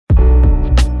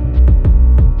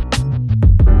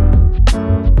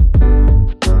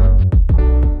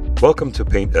Welcome to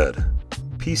Paint Ed.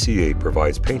 PCA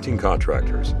provides painting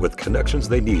contractors with connections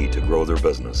they need to grow their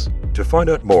business. To find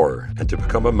out more and to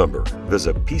become a member,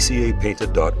 visit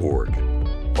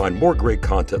pcapainted.org. Find more great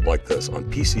content like this on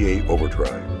PCA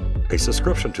Overdrive. A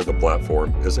subscription to the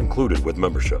platform is included with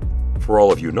membership. For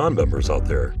all of you non-members out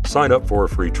there, sign up for a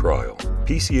free trial.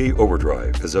 PCA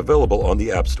Overdrive is available on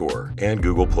the App Store and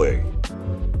Google Play.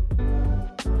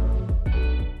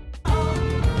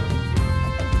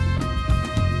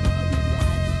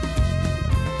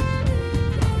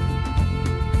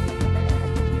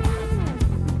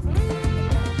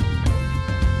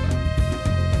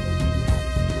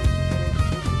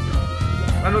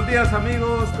 Buenos días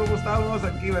amigos, ¿cómo estamos?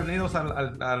 Aquí bienvenidos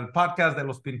al podcast de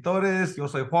los Pintores. Yo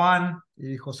soy Juan.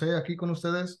 Y José, aquí con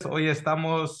ustedes. Hoy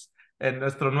estamos en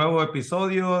nuestro nuevo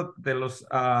episodio de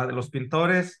los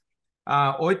Pintores.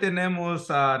 Hoy tenemos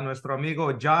a nuestro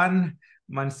amigo John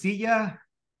Mancilla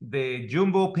de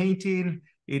Jumbo Painting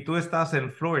y tú estás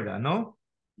en Florida, ¿no?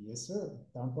 Yes, sir.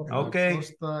 Tampa, Okay.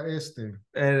 Costa Este.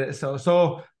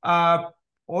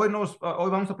 Hoy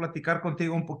vamos a platicar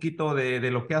contigo un poquito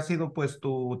de lo que ha sido pues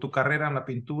tu carrera en la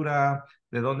pintura,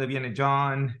 de dónde viene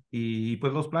John y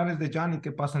pues los planes de John y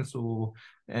qué pasa en su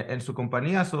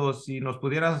compañía. Si nos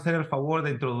pudieras hacer el favor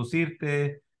de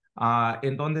introducirte,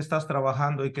 en dónde estás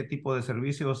trabajando y qué tipo de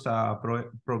servicios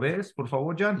provees, por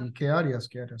favor, John. ¿Y qué áreas?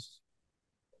 ¿Qué áreas?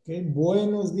 Okay.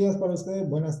 Buenos días para ustedes,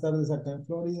 buenas tardes acá en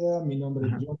Florida. Mi nombre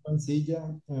es John Mancilla,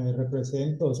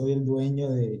 soy el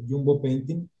dueño de Jumbo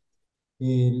Painting.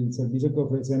 El servicio que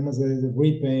ofrecemos es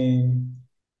repaint,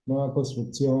 nueva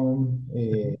construcción,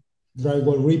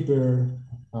 drywall repair,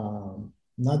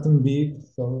 nothing big,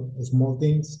 so small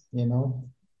things, you know.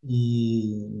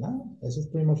 Y nada, eso es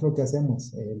pretty much lo que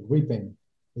hacemos, el repaint.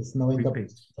 Es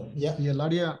 90%. Yeah. ¿Y el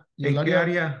área? ¿En qué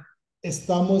área?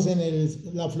 Estamos en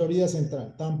la Florida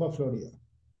Central, Tampa, Florida.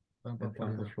 Tampa,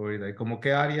 Florida. ¿Y como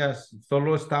qué áreas?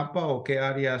 ¿Solo es Tampa o qué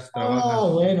áreas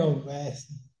trabajas? Bueno,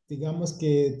 digamos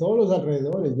que todos los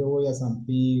alrededores. Yo voy a San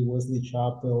Pete, Wesley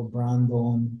Chapel,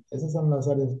 Brandon. Esas son las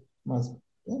áreas más,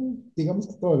 digamos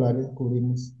que todo el área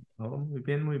cubrimos. Oh, muy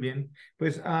bien, muy bien.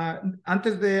 Pues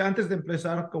antes de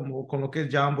empezar con lo que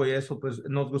es Jumbo y eso, pues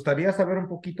nos gustaría saber un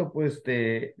poquito pues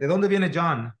de dónde viene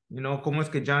John, cómo es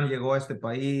que John llegó a este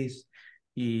país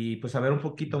y pues saber un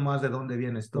poquito más de dónde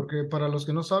vienes tú. Porque para los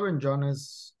que no saben, John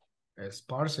es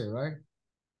Parcel, ¿right?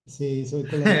 Sí, soy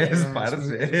colombiano. Es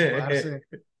Parcel. Es Parcel.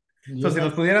 Si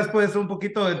nos pudieras pues un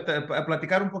poquito,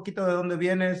 platicar un poquito de dónde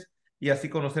vienes y así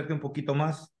conocerte un poquito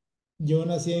más. Yo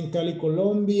nací en Cali,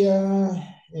 Colombia.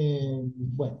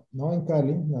 Bueno, no en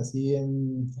Cali, nací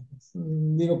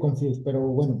digo confused, pero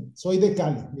bueno, soy de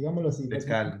Cali, digámoslo así. De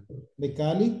Cali. De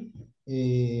Cali.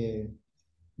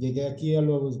 Llegué aquí a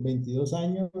los 22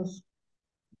 años.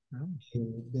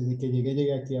 Desde que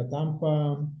llegué aquí a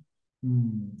Tampa.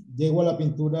 Llego a la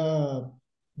pintura,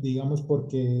 digamos,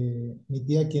 porque mi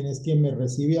tía, quien me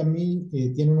recibe a mí,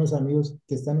 tiene unos amigos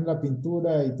que están en la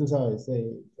pintura y tú sabes,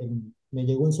 me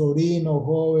llegó un sobrino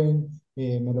joven,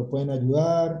 me lo pueden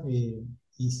ayudar,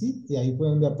 y sí, y ahí fue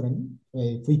donde aprendí.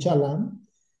 Fui chalán,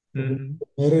 mi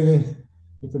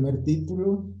primer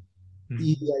título,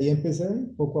 y de ahí empecé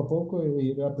poco a poco a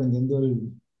ir aprendiendo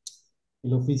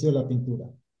el oficio de la pintura.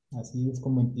 Así es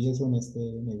como empiezo en este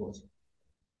negocio.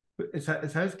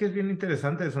 ¿Sabes qué es bien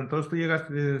interesante eso? Entonces tú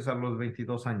llegaste a los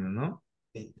 22 años, ¿no?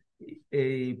 Sí.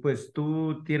 Y pues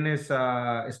tú tienes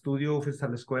estudio, fuiste a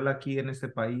la escuela aquí en este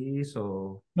país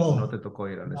o no te tocó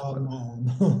ir a la escuela.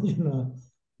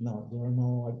 Yo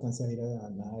no alcancé a ir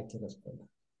a nada aquí a la escuela.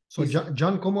 So,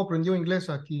 John, ¿cómo aprendió inglés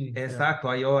aquí?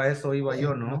 Exacto, a eso iba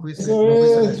yo, ¿no? No fuiste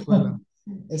a la escuela.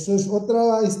 Eso es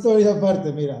otra historia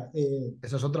aparte, mira.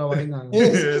 Esa es otra vaina.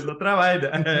 Es otra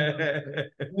vaina.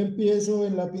 Yo empiezo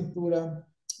en la pintura,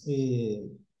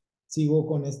 sigo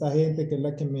con esta gente que es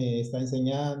la que me está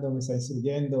enseñando, me está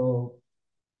instruyendo.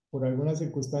 Por alguna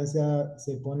circunstancia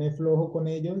se pone flojo con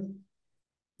ellos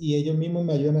y ellos mismos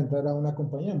me ayudan a entrar a una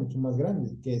compañía mucho más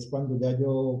grande, que es cuando ya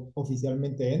yo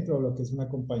oficialmente entro a lo que es una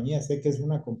compañía. Sé que es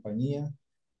una compañía.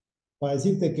 Para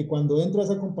decirte que cuando entro a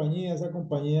esa compañía,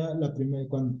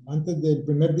 antes del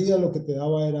primer día lo que te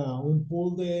daba era un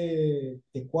pool de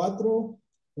 4,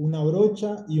 una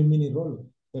brocha y un mini rolo.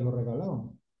 Te lo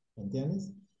regalaban, ¿me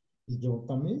entiendes? Y yo,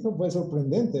 para mí eso fue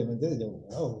sorprendente, ¿me entiendes? Yo,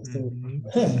 wow,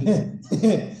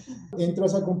 Entro a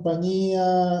esa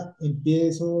compañía,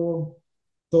 empiezo,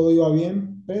 todo iba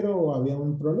bien, pero había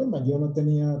un problema. Yo no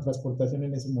tenía transportación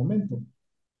en ese momento.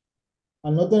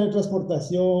 al no tener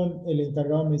transportación, el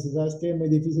encargado me dice, ¿sabes qué? Es muy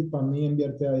difícil para mí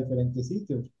enviarte a diferentes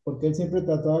sitios, porque él siempre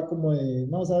trataba como de,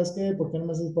 no, ¿sabes qué? ¿Por qué no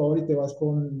me haces el favor y te vas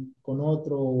con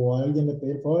otro? O a alguien le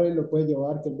pide el favor y lo puedes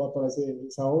llevar, que él va para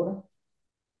esa obra.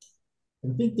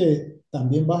 En fin, que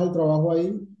también baja el trabajo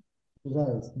ahí, tú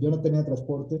sabes, yo no tenía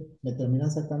transporte, me terminan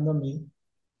sacando a mí.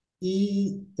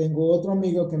 Y tengo otro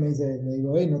amigo que me dice, le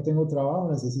digo, hey, no tengo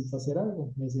trabajo, necesito hacer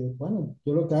algo. Me dice, bueno,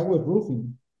 yo lo que hago es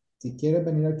roofing. Si quieres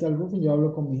venir aquí al roofing, yo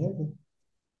hablo con mi jefe.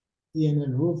 Y en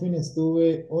el roofing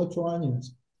estuve 8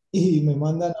 años y me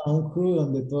mandan a un crew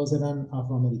donde todos eran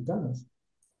afroamericanos.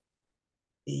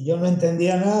 Y yo no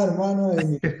entendía nada, hermano.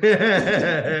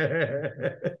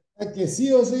 Que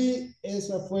sí o sí,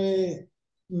 esa fue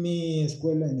mi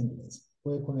escuela en inglés.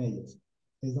 Fue con ellos.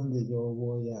 Es donde yo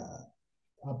voy a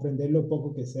aprender lo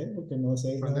poco que sé, porque no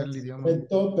sé, no Aprender el es idioma.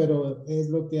 perfecto, pero es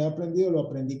lo que he aprendido, lo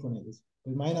aprendí con ellos.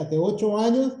 Pues imagínate, 8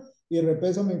 años y de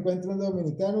repente me encuentro un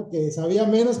dominicano que sabía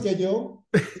menos que yo,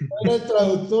 era el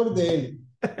traductor de él.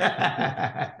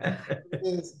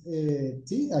 Entonces,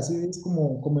 sí, así es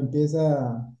como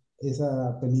empieza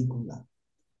esa película.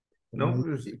 Pero No, me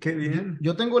pues qué Yo, bien.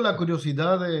 yo tengo la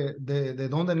curiosidad de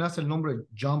dónde nace el nombre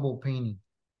Jumbo Painting.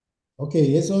 ok,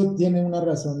 eso tiene una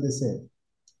razón de ser.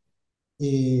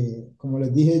 Como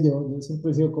les dije yo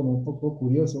siempre he sido como un poco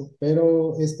curioso,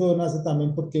 pero esto nace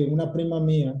también porque una prima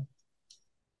mía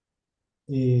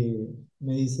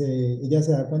me dice, ella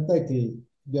se da cuenta de que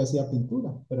yo hacía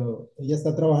pintura, pero ella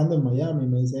está trabajando en Miami.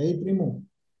 Me dice, hey primo,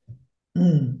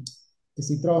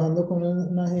 estoy trabajando con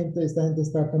una gente, esta gente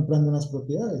está comprando unas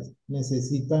propiedades,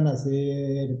 necesitan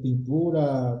hacer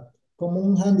pintura, como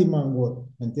un handyman work,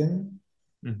 ¿me entienden?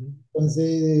 Ujú.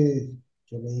 Entonces,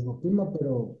 yo le digo, prima,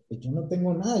 pero pues, yo no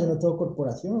tengo nada, yo no tengo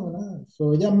corporación, nada.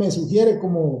 So, ella me sugiere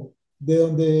como de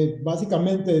donde,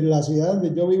 básicamente, la ciudad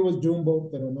donde yo vivo es Jumbo,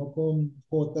 pero no con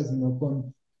J, sino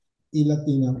con I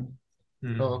latina. Oh,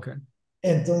 Mm. ok.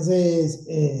 Entonces,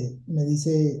 me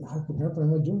dice, ah, ¿por qué no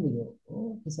ponemos Jumbo? Y yo,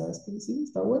 oh, pues sabes que sí,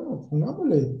 está bueno,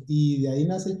 pongámosle. Y de ahí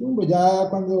nace Jumbo. Ya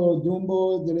cuando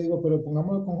Jumbo, yo le digo, pero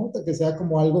pongámoslo con J, que sea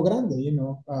como algo grande, y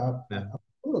no Yeah. a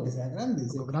futuro, que sea grande.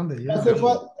 Algo grande, ya.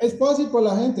 Jumbo. Es fácil por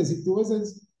la gente, si tú ves,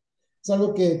 es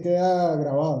algo que queda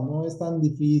grabado, no es tan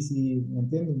difícil, ¿me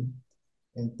entienden?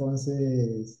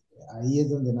 Entonces, ahí es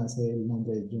donde nace el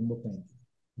nombre de Jumbo Painting.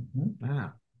 Ujú.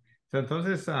 Ah. So,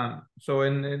 entonces,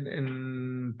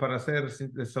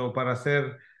 so para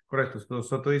ser correctos,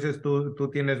 tú dices,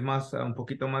 tú tienes más, un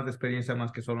poquito más de experiencia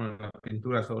más que solo en la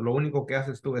pintura. So, lo único que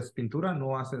haces tú es pintura,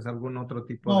 ¿no haces algún otro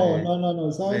tipo No, no, no,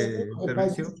 no, ¿sabes qué? de Lo que pasa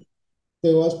es servicio? que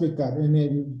te voy a explicar.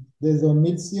 Desde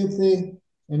 2007,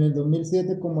 en el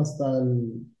 2007 como hasta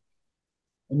en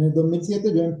el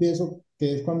 2007 yo empiezo,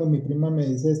 que es cuando mi prima me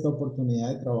dice esta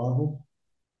oportunidad de trabajo.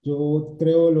 Yo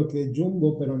creo lo que es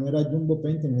Jumbo, pero no era Jumbo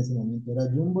Paint en ese momento,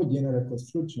 era Jumbo General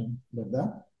Construction,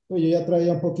 ¿verdad? Pues yo ya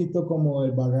traía un poquito como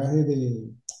el bagaje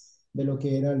de lo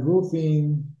que era el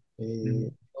roofing,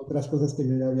 Ujú. otras cosas que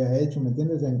yo ya había hecho, ¿me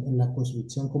entiendes? En la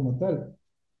construcción como tal.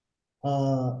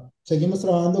 Seguimos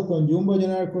trabajando con Jumbo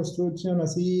General Construction,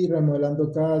 así,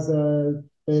 remodelando casas,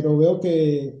 pero veo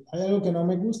que hay algo que no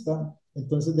me gusta,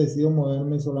 entonces decido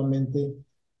moverme solamente,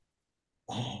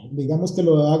 digamos que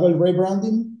lo hago el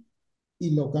rebranding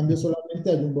y lo cambio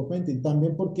solamente a Jumbo Painting.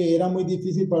 También porque era muy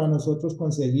difícil para nosotros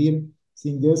conseguir,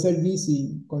 sin yo ser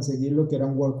GC, conseguir lo que era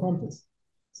un World Compass.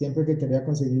 Siempre que quería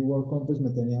conseguir World Compass me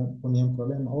ponían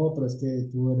problema. Oh, pero es que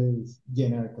tú eres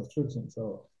General Construction.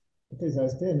 So, ok,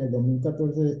 ¿sabes qué? En el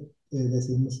 2014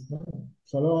 decidimos, bueno,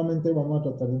 solamente vamos a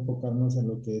tratar de enfocarnos en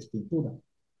lo que es pintura.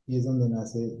 Y es donde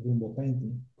nace Jumbo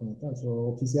Painting como tal. So,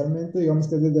 oficialmente, digamos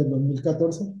que desde el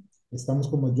 2014 estamos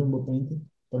como Jumbo Painting,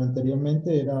 pero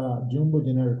anteriormente era Jumbo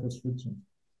General Construction.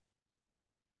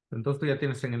 Entonces tú ya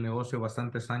tienes en el negocio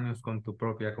bastantes años con tu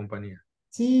propia compañía.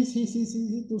 Sí, sí, sí, sí,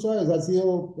 sí, tú sabes, ha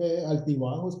sido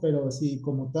altibajos, pero sí,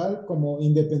 como tal, como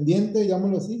independiente,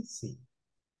 digámoslo así, sí.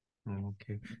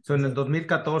 Okay. So, en el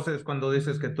 2014 es cuando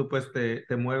dices que tú pues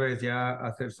te mueves ya a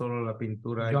hacer solo la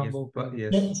pintura Jumbo y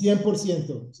Painting. es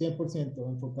 100%, 100%,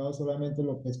 enfocado solamente en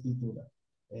lo que es pintura.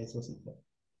 Eso sí, claro.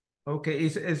 Ok, y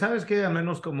sabes que al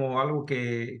menos como algo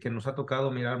que nos ha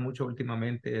tocado mirar mucho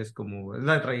últimamente es como es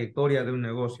la trayectoria de un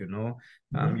negocio, ¿no?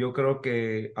 Ujú. Yo creo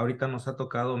que ahorita nos ha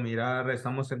tocado mirar,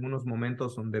 estamos en unos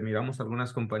momentos donde miramos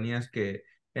algunas compañías que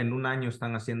en un año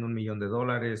están haciendo $1 millón,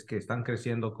 que están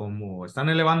creciendo como, están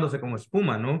elevándose como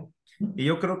espuma, ¿no? Y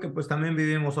yo creo que pues también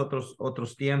vivimos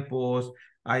otros tiempos,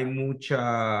 hay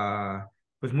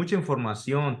pues mucha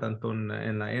información, tanto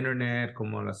en la internet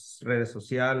como en las redes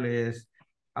sociales.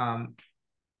 Am,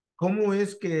 cómo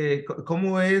es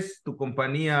tu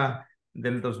compañía?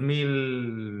 del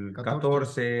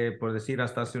 2014, por decir,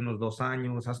 hasta hace unos 2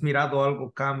 años? ¿Has mirado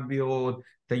algo cambio?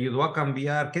 ¿Te ayudó a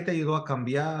cambiar? ¿Qué te ayudó a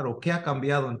cambiar o qué ha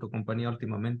cambiado en tu compañía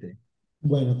últimamente?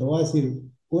 Bueno, te voy a decir,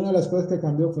 una de las cosas que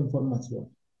cambió fue información.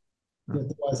 Ah, Yo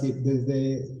te voy a decir,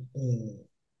 desde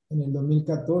en el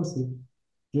 2014,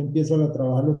 yo empiezo a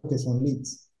trabajar lo que son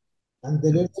leads.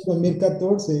 Anterior al leads.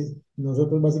 2014,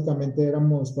 nosotros básicamente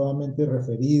éramos totalmente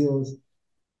referidos,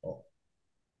 o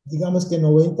digamos que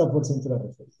 90% era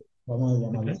referido, vamos a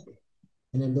llamarlo Okay. así.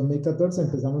 En el 2014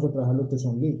 empezamos a trabajar lo que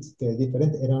son leads, que es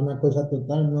diferente, era una cosa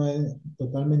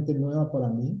totalmente nueva para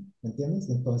mí, ¿me entiendes?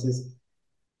 Entonces,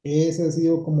 esa ha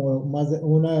sido como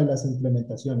una de las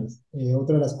implementaciones.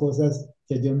 Otra de las cosas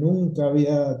que yo nunca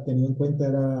había tenido en cuenta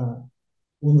era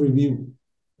un review.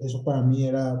 Eso para mí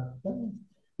era...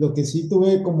 Lo que sí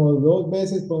tuve como 2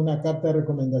 veces fue una carta de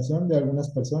recomendación de algunas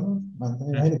personas.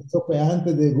 Imagínate, eso fue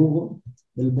antes de Google,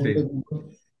 del boom de Sí.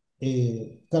 Google.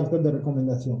 Cartas de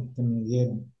recomendación que me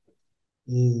dieron.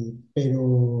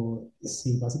 Pero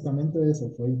sí, básicamente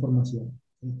eso fue información.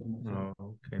 Información. No,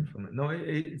 okay. No,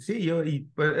 sí, yo y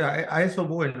pues, a eso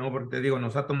voy, ¿no? Porque te digo,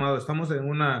 estamos en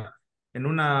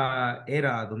una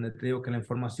era donde te digo que la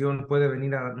información puede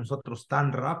venir a nosotros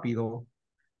tan rápido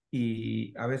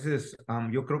y a veces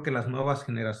yo creo que las nuevas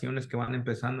generaciones que van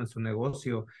empezando en su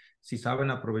negocio, si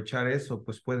saben aprovechar eso,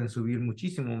 pues pueden subir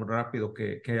muchísimo más rápido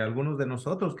que algunos de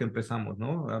nosotros que empezamos,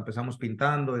 ¿no? Empezamos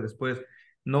pintando y después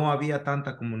no había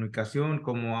tanta comunicación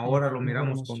como ahora lo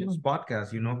miramos con los Información.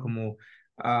 podcasts, como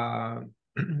ah,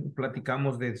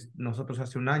 platicamos de nosotros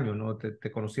hace un año, ¿no?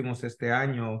 Te conocimos este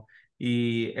año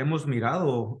y hemos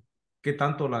mirado qué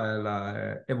tanto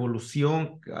la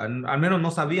evolución, al menos no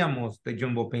sabíamos de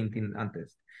Jumbo Painting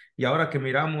antes. Y ahora que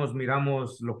miramos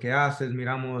lo que haces,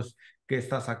 miramos que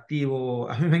estás activo.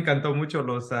 A mí me encantó mucho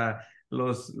los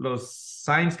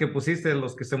signs que pusiste,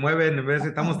 los que se mueven, en vez de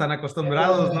estamos tan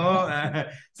acostumbrados, ¿no?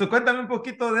 So, cuéntame un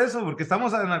poquito de eso, porque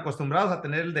estamos acostumbrados a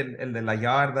tener el de la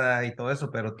yarda y todo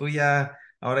eso, pero tú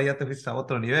ahora ya te fuiste a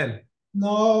otro nivel.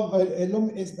 No, es lo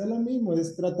mismo,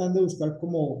 es tratando de buscar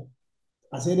cómo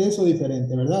hacer eso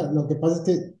diferente, ¿verdad? Lo que pasa es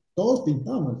que todos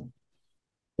pintamos,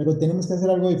 pero tenemos que hacer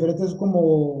algo diferente. Es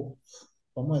como,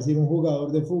 vamos a decir, un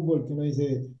jugador de fútbol que uno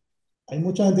dice, hay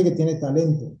mucha gente que tiene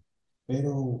talento,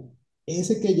 pero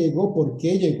ese que llegó, ¿por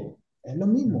qué llegó? Es lo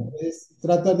mismo, es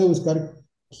tratar de buscar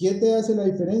quién te hace la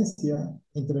diferencia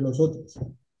entre los otros.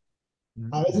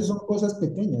 A veces son cosas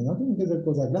pequeñas, no tienen que ser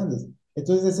cosas grandes.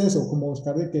 Entonces es eso, como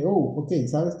buscar de que, ok,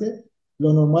 ¿sabes qué?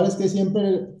 Lo normal es que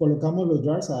siempre colocamos los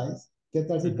jar size. ¿Qué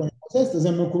tal si ponemos esto?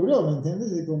 Se me ocurrió, ¿me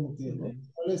entiendes? Y como que, oh,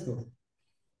 ¿cuál es esto? Que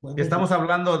Podemos... estamos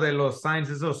hablando de los signs,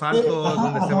 esos altos Ajá,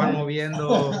 donde se van ajá.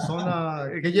 moviendo.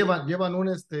 Que llevan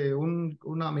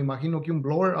una, me imagino que un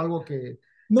blower, algo que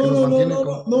No, los no, no, mantiene no,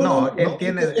 con, no, no, No, no, él no.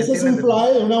 tiene, Ese él es tiene un de los,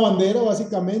 fly, una bandera,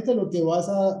 básicamente, lo que por es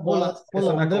la una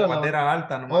como bandera, bandera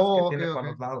alta nomás que oh, ok, tiene ok. para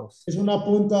los lados. es una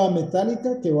punta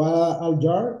metálica que va al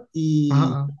jar Ajá, y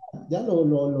ajá. ya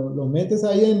lo metes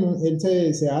ahí, él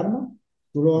se arma,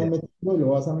 tú lo vas Yeah. metiendo y lo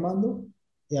vas armando,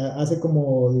 y hace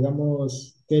como,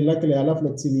 digamos, que es la que le da la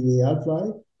flexibilidad al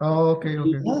fly, Oh, ok,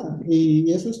 ok. y,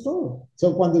 y eso es todo.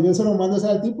 So, cuando yo se lo mando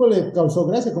al tipo, le causó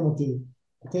gracia, como que,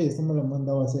 ok, esto me lo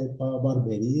mandaba a hacer para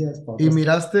barberías, para ¿Y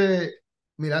otras cosas.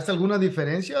 miraste alguna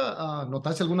diferencia?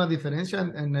 ¿Notaste alguna diferencia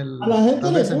A la gente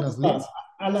tal le vez en las gusta, leads?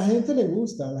 a la gente le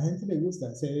gusta, a la gente le gusta,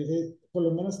 por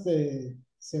lo menos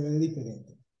se ve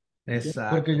diferente. ¿Entiendes?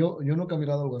 Porque Exacto. yo nunca he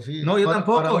mirado algo así. No, yo Para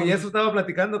tampoco, y eso un, estaba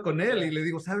platicando con él y le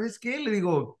digo, ¿sabes qué? Le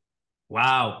digo,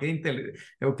 wow,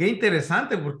 qué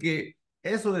interesante, porque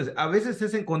eso es, a veces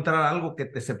es encontrar algo que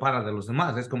te separa de los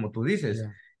demás, es como tú dices,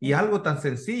 ya. y algo tan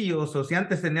sencillo, o si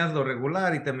antes tenías lo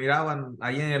regular y te miraban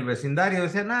ahí en el vecindario,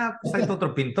 decían, pues ahí está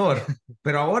otro pintor,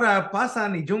 pero ahora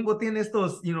pasan y Jumbo tiene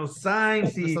estos,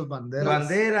 signs Esas y banderas.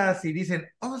 banderas y dicen,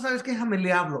 ¿sabes qué? Déjame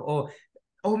le hablo,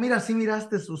 mira, sí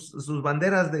miraste sus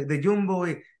banderas de Jumbo,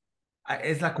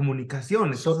 es la comunicación,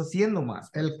 estás So, haciendo más,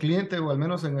 el pues. cliente o al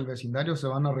menos en el vecindario se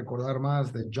van a recordar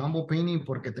más de Jumbo Painting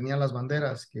porque tenía las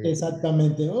banderas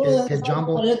Exactamente. Oh, que, ya que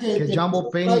Jumbo, sabía que que Jumbo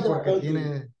fly Painting de porque McCarthy.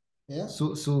 tiene ¿Ya?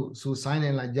 su sign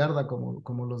en la yarda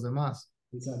como los demás.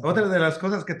 Otra Exacto. de las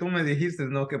cosas que tú me dijiste,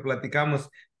 ¿no? Que platicamos.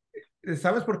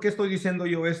 ¿Sabes por qué estoy diciendo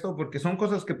yo esto? Porque son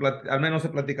cosas que al menos he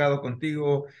platicado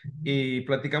contigo y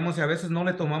platicamos y a veces no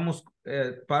le tomamos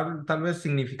tal vez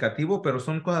significativo, pero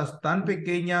son cosas tan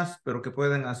pequeñas, pero que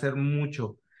pueden hacer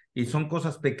mucho. Y son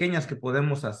cosas pequeñas que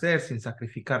podemos hacer sin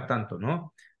sacrificar tanto,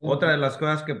 ¿no? Otra de las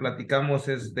cosas que platicamos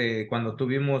es de cuando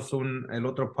tuvimos el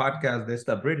otro podcast de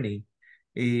esta Britney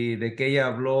y de que ella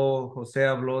habló, José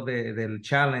habló del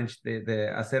challenge de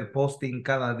hacer posting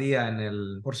cada día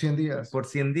Por 100 días. por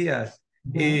 100 días.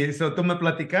 Y Ajá. eso, tú me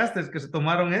platicaste que se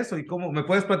tomaron eso y cómo, ¿me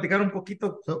puedes platicar un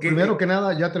poquito? Primero que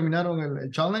nada, ¿ya terminaron el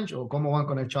challenge o cómo van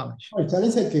con el challenge? No, el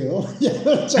challenge se quedó. Ya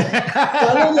el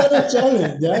challenge ya no es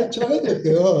challenge, ya el challenge se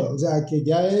quedó. O sea, que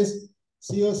ya es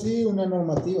sí o sí una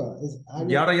normativa. Es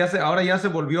Y algo que ahora ya se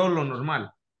volvió lo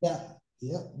normal. ya.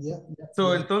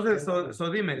 Entonces,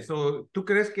 dime, ¿tú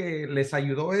crees que les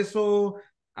ayudó eso?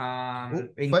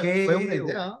 ¿En Fue una qué?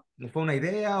 idea. ¿Fue una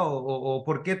idea? ¿O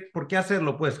por qué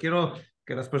hacerlo? Pues quiero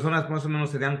que las personas más o menos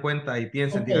se den cuenta y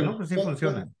piensen, Ok, digan, no, pues sí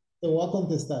funciona. te voy a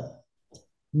contestar.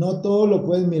 No todo lo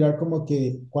puedes mirar como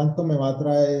que cuánto me va a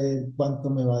traer, cuánto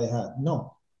me va a dejar.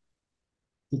 No,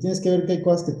 tú tienes que ver que hay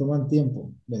cosas que toman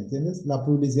tiempo, ¿me entiendes? La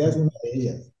publicidad es Mm, una de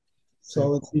ellas. sí.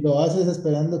 Si lo haces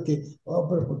esperando que, oh,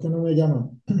 pero ¿por qué no me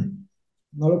llaman?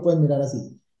 No lo puedes mirar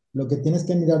así. Lo que tienes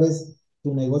que mirar es,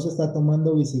 tu negocio está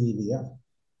tomando visibilidad.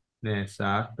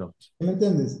 Exacto. ¿Sí? ¿Me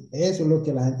entiendes? Eso es lo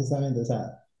que la gente está viendo. O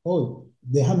sea, hoy,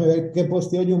 déjame ver qué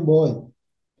posteó Jumbo hoy.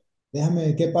 Déjame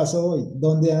ver qué pasó hoy.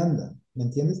 ¿Dónde anda? ¿Me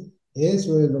entiendes?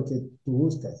 Eso es lo que tú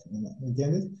buscas. ¿Me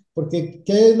entiendes? Porque,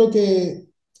 ¿qué es lo que...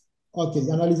 Ok,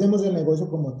 analicemos el negocio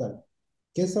como tal.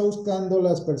 ¿Qué está buscando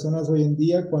las personas hoy en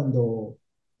día cuando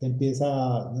te empieza,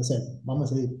 no sé,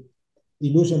 vamos a decir,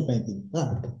 illusion painting?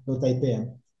 Ah, lo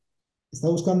typean. Está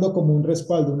buscando como un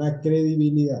respaldo, una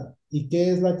credibilidad. ¿Y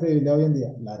qué es la credibilidad hoy en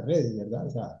día? Las redes, ¿verdad? O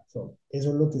sea, eso es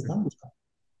lo que están buscando.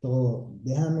 Todo,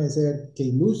 déjame ser que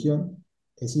Illusion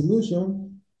es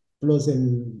Illusion, plus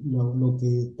lo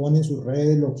que pone en sus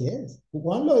redes, lo que es.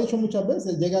 Juan lo ha dicho muchas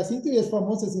veces, llega a sitio y es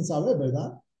famoso sin saber,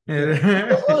 ¿verdad? Que,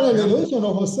 oh, el Illusion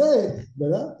o José,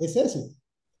 ¿verdad? Es eso.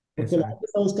 Porque la Exacto. gente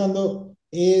está buscando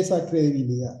esa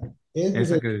credibilidad.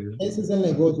 Esa que Ese es el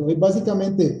negocio. Y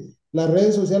básicamente, las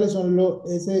redes sociales son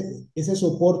ese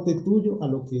soporte tuyo a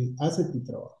lo que hace tu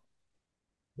trabajo.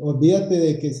 Olvídate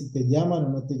de que si te llaman o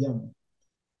no te llaman.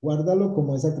 Guárdalo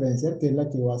como esa credencial que es la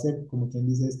que va a ser, como quien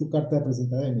dice, es tu carta de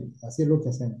presentación. Así es lo que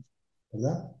hacemos,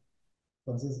 ¿verdad?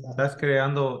 Entonces, estás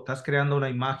creando una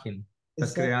imagen, estás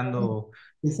exactamente. creando,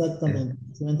 eh, Exactamente.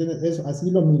 ¿Sí me entiendes? Eso,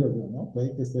 así lo miro yo, ¿no?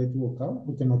 Puede que esté equivocado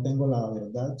porque no tengo la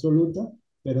verdad absoluta,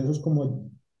 pero eso es como,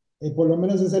 por lo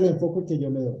menos es el enfoque que yo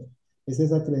le doy. Es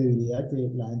esa credibilidad que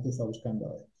la gente está buscando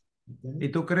ahora. ¿Entiendes?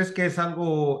 ¿y tú crees que es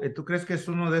algo, tú crees que es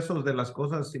uno de esos de las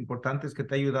cosas importantes que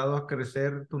te ha ayudado a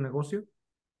crecer tu negocio?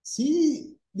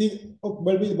 Sí,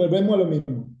 volvemos a lo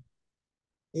mismo.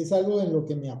 Es algo en lo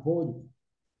que me apoyo,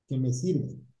 que me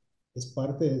sirve. Es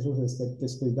parte de esos steps que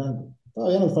estoy dando.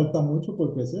 Todavía nos falta mucho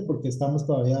por crecer porque estamos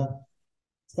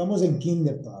en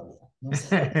kinder todavía. ¿No?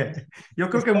 Yo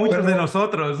creo que Estamos, muchos de Pero,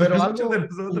 nosotros, pero muchos de sí,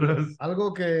 nosotros.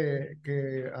 algo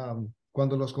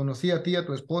cuando los conocí a ti y a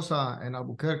tu esposa en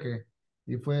Albuquerque,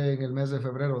 y fue en el mes de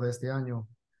febrero de este año,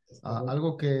 es correcto.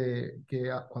 algo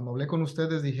cuando hablé con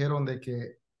ustedes dijeron de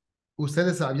que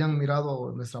ustedes habían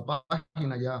mirado nuestra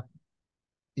página ya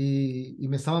y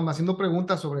me estaban haciendo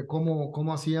preguntas sobre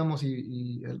cómo hacíamos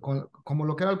cómo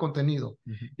lo que era el contenido.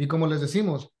 Ujú. Y como les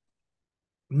decimos,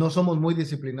 no somos muy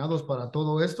disciplinados para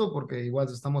todo esto porque igual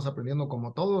estamos aprendiendo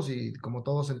como todos y como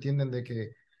todos entienden de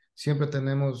que siempre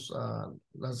tenemos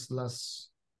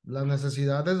las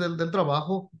necesidades del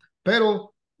trabajo,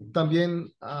 pero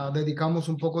también dedicamos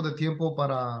un poco de tiempo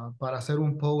para hacer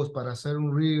un post, para hacer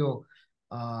un reel.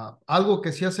 Algo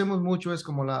que sí hacemos mucho es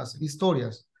como las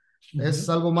historias. Es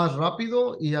Ujú. algo más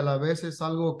rápido y a la vez es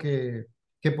algo que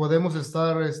podemos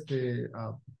estar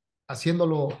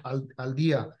haciéndolo al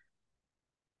día.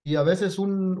 Y a veces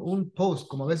un post,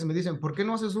 como a veces me dicen, ¿por qué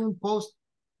no haces un post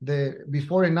de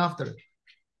before and after?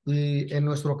 Y en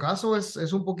nuestro caso es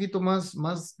un poquito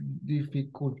más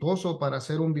dificultoso para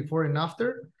hacer un before and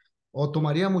after, o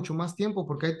tomaría mucho más tiempo,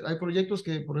 porque hay proyectos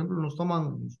que, por ejemplo, nos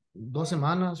toman 2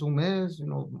 semanas, un mes,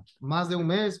 más de un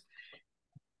mes.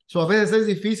 So, a veces es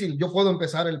difícil. Yo puedo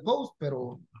empezar el post,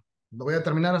 pero lo voy a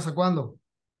terminar hasta cuándo.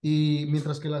 Y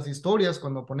mientras que las historias,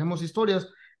 cuando ponemos historias,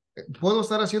 puedo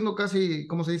estar haciendo casi,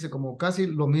 ¿cómo se dice? Como casi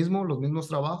lo mismo, los mismos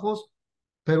trabajos,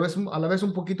 pero es a la vez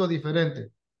un poquito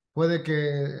diferente. Puede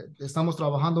que estamos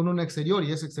trabajando en un exterior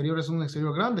y ese exterior es un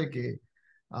exterior grande que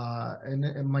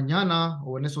en mañana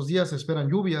o en esos días se esperan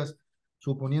lluvias.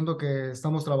 Suponiendo que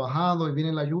estamos trabajando y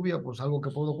viene la lluvia, pues algo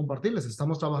que puedo compartirles.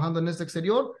 Estamos trabajando en este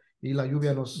exterior y la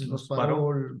lluvia nos Nos paró,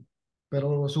 paró.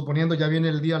 pero suponiendo ya viene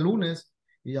el día lunes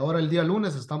y ahora el día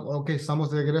lunes estamos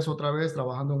de regreso otra vez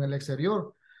trabajando en el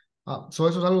exterior. Eso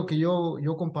es algo que yo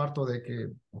comparto de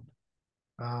que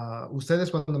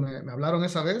ustedes cuando me hablaron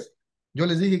esa vez, yo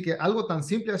les dije que algo tan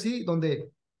simple así,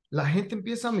 donde la gente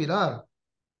empieza a mirar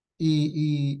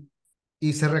y,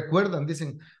 y se recuerdan,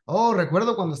 dicen, oh,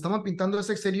 recuerdo cuando estaban pintando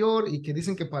ese exterior y que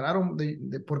dicen que pararon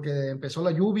porque empezó la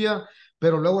lluvia,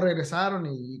 pero luego regresaron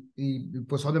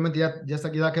pues obviamente ya hasta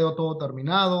aquí ya quedó todo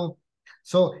terminado.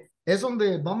 So, es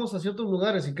donde vamos a ciertos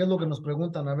lugares y qué es lo que nos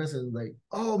preguntan a veces, like,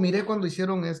 oh, miré cuando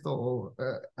hicieron esto, o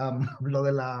lo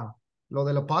de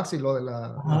la epoxy, lo de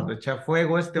Cuando echa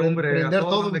fuego este hombre, a prender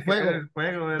todos todo nos en deja fuego. el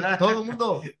fuego, ¿verdad? Todo el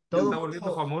mundo, Ya todo está el volviendo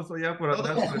mundo, famoso ya por todo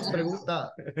andar el mundo por nos eso.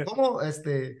 pregunta, ¿cómo,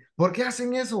 por qué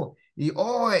hacen eso? Y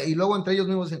luego entre ellos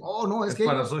mismos dicen, oh, no, Es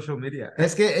para social media.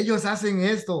 es que ellos hacen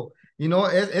esto. Y no,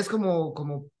 es como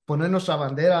poner nuestra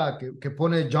bandera que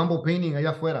pone Jumbo Painting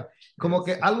allá afuera. Como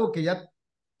que Yes. algo que ya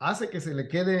hace que se le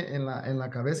quede en la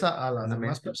cabeza a las En la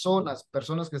demás mente.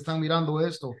 personas que están mirando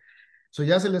esto. So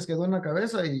ya se les quedó en la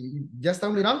cabeza y ya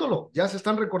están mirándolo, ya se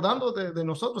están recordando de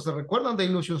nosotros, se recuerdan de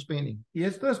Illusions Painting. Y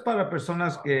esto es para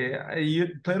personas que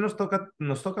todavía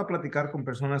nos toca platicar con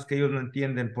personas que ellos no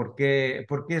entienden por qué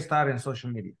estar en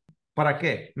social media. ¿Para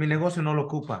qué? Mi negocio no lo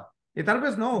ocupa. Y tal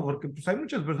vez no, porque pues, hay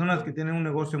muchas personas que tienen un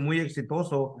negocio muy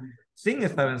exitoso sin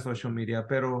estar en social media,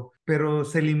 pero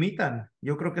se limitan.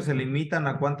 Yo creo que se limitan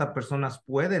a cuántas personas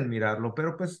pueden mirarlo,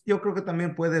 pero pues yo creo que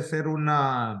también puede ser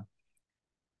una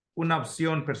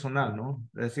opción personal, ¿no?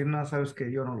 Decir, no, sabes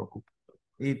que yo no lo ocupo.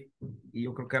 Y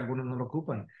yo creo que algunos no lo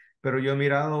ocupan, pero yo he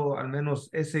mirado, al menos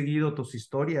he seguido tus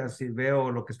historias y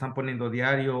veo lo que están poniendo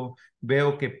diario,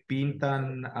 veo que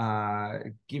pintan,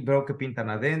 veo que pintan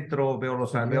adentro, veo que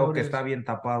Exteriores. está bien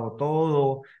tapado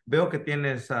todo, veo que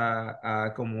tienes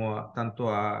tanto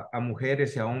a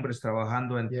mujeres y a hombres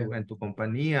trabajando Yeah. en tu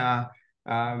compañía.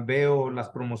 Veo las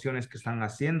promociones que están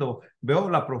haciendo, veo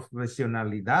la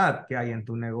profesionalidad que hay en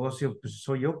tu negocio, pues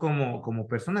soy yo como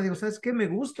persona, digo, ¿sabes qué? Me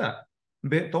gusta.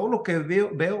 Todo lo que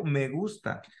veo me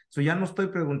gusta. So, ya no estoy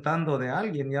preguntando de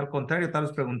alguien, y al contrario, tal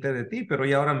vez pregunté de ti, pero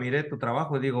ya ahora miré tu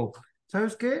trabajo y digo,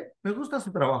 ¿sabes qué? Me gusta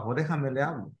su trabajo, déjame le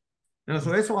hablo.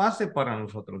 Eso hace para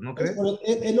nosotros, ¿no crees?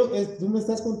 Tú me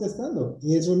estás contestando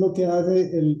y eso es lo que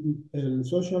hace el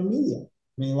social media.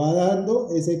 Me va dando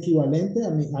ese equivalente a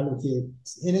lo que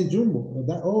en el Jumbo,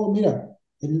 ¿verdad? Oh, mira,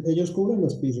 ellos cubren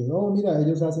los pisos. Oh, mira,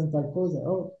 ellos hacen tal cosa.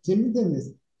 Oh, ¿sí me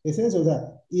entiendes? Es eso, o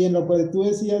sea, y en lo que tú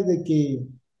decías de que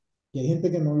hay gente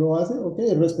que no lo hace, ok,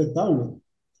 es respetable.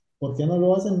 ¿Por qué no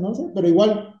lo hacen? No sé, pero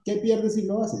igual, ¿qué pierdes si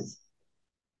lo haces?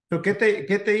 ¿Pero qué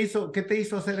te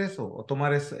hizo hacer eso o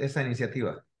tomar esa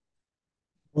iniciativa?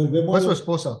 Volvemos Fue a su lo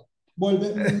esposa. No,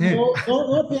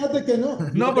 no, no, fíjate que no.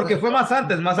 No, porque fue más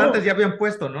antes ya No, habían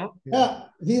puesto, ¿no?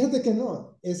 fíjate que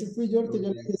no. Ese fui yo el que yo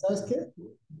le dije, ¿sabes qué?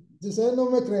 Ustedes no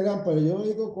me creerán, pero yo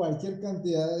digo cualquier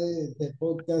cantidad de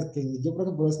podcast que yo creo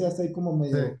que por eso ya estoy como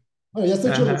Sí. medio, bueno, ya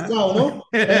estoy Ajá. churrascado, ¿no?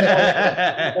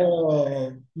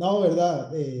 No,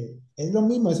 ¿verdad? Es lo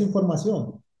mismo, es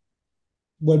información.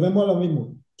 Volvemos a lo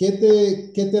mismo. Qué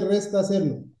te resta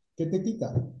hacerlo? ¿Qué te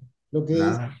quita? Lo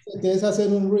Nada. que es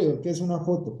hacer un reel, que es una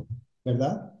foto,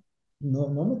 ¿verdad? No,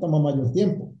 no me toma mayor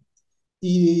tiempo.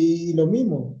 Y lo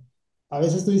mismo, a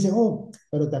veces tú dices, oh,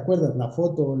 pero te acuerdas, la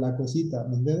foto, la cosita,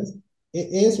 ¿me entiendes?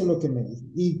 Eso es lo que me dice.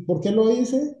 ¿Y por qué lo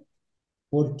hice?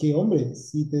 Porque, hombre,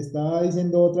 si te estaba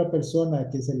diciendo otra persona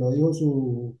que se lo dijo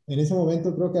en ese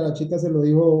momento creo que a la chica se lo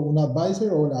dijo un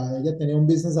advisor o ella tenía un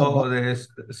business advisor,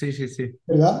 Sí, sí, sí.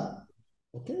 ¿verdad?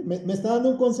 Ok, me está dando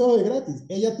un consejo de gratis.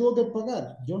 Ella tuvo que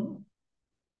pagar, yo no.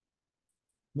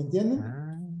 ¿Me entienden? Ah.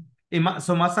 Y más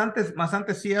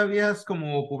antes sí habías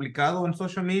como publicado en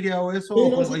social media o eso, Sí, o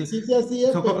no, como, sí, sí se hacía,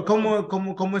 pero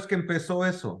cómo es que empezó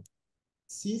eso?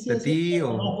 sí se ¿De hacía, ti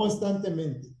pero o? no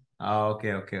constantemente. Ok,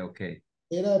 ok, ok.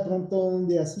 Era de pronto un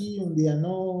día sí, un día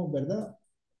no, ¿verdad? Un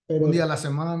Pero día a la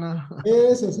semana.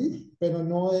 eso sí, pero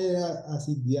no era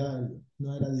así diario,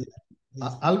 no era diario.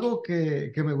 Algo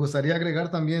que me gustaría agregar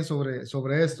también sobre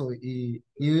esto, y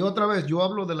otra vez, yo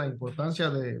hablo de la importancia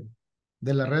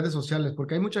de las redes sociales,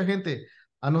 porque hay mucha gente,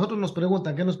 a nosotros nos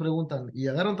preguntan, ¿qué nos preguntan? Y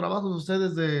agarran trabajos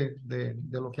ustedes de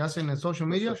lo que hacen en social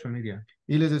De media, social media.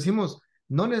 y les decimos,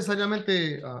 no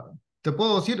necesariamente, te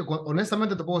puedo decir,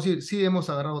 honestamente te puedo decir, sí hemos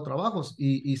agarrado trabajos,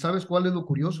 y ¿sabes cuál es lo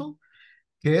curioso?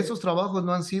 Que esos trabajos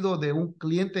no han sido de un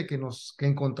cliente que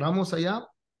encontramos allá,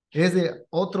 es de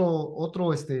otro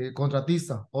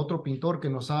contratista, otro pintor que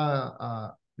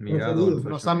Mirado en Preferido.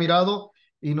 nos social ha media. mirado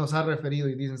y nos ha referido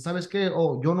y dicen, ¿sabes qué?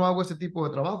 Oh, yo no hago este tipo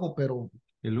de trabajo, pero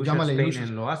Illusion llámale Spain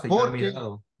Illusions, lo hace, ya han porque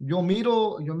mirado. yo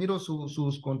miro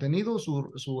sus contenidos,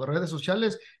 sus redes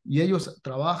sociales y ellos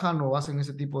trabajan o hacen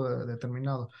ese tipo de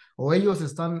determinado. O ellos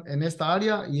están en esta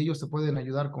área y ellos te pueden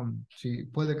ayudar con, si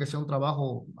puede que sea un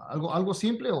trabajo, algo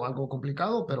simple o algo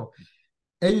complicado, pero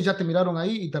ellos ya te miraron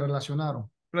ahí y te relacionaron.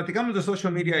 Platicamos de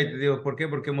social media y te digo, ¿por qué?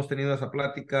 Porque hemos tenido esa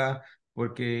plática.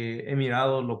 porque he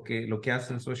mirado lo que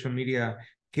hace en social media.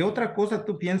 ¿Qué otra cosa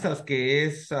tú piensas que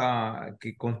es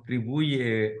que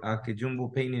contribuye a que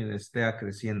Jumbo Painting esté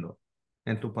creciendo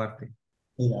en tu parte?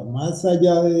 Mira, más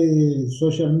allá de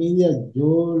social media,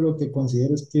 yo lo que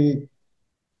considero es que,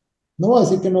 no voy a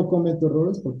decir que no cometo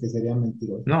errores porque sería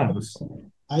mentiroso. No, pues,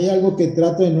 Hay algo que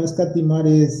trato de no escatimar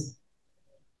es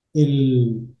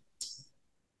el,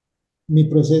 mi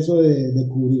proceso de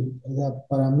cubrir. O sea,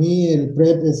 para mí el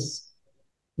prep es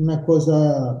una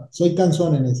cosa, soy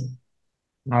cansón en eso.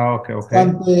 ok, ok.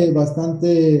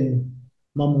 Bastante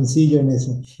mamoncillo en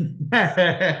eso.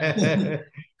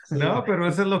 Sí. No, pero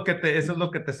eso es lo que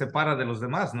te separa de los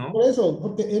demás, Por ¿no? eso,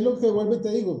 porque es lo que vuelvo y te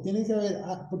digo, tiene que haber,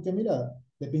 porque mira,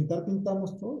 de pintar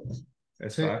pintamos todos.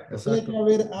 Sí, Tiene que exacto.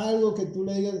 haber algo que tú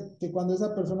le digas, que cuando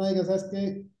esa persona diga, ¿sabes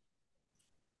qué?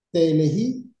 Te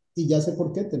elegí y ya sé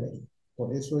por qué te elegí.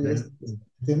 Por eso es, Mm.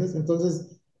 ¿entiendes?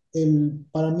 Entonces,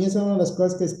 para mí esa es una de las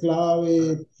cosas que es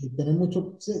clave, tener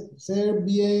mucho, ser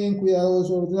bien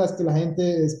cuidadoso, las que la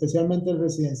gente, especialmente el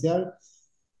residencial,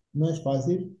 no es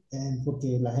fácil,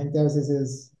 porque la gente a veces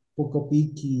es poco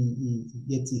picky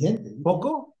y exigente, ¿entiendes?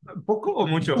 ¿Poco? ¿Poco o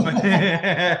mucho?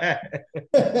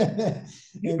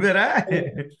 En- ¿Verdad?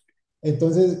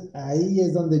 Entonces, ahí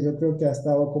es donde yo creo que ha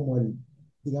estado como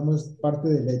digamos, parte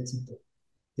del éxito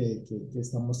que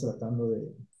estamos tratando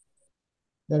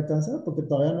de alcanzar, porque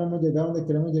todavía no hemos llegado donde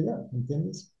queremos llegar,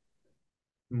 ¿entiendes?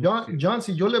 John,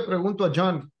 si yo le pregunto a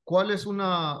John, ¿cuál es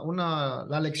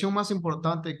la lección más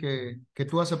importante que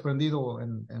tú has aprendido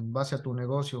en base a tu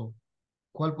negocio?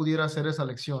 ¿Cuál pudiera ser esa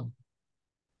lección?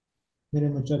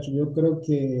 Miren, muchachos, yo creo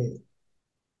que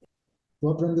tú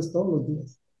aprendes todos los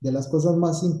días, de las cosas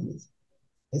más simples.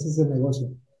 Ese es el negocio,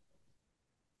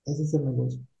 ese es el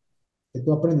negocio. Que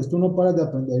tú aprendes, tú no paras de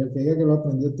aprender. El que diga que lo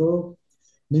aprendió todo,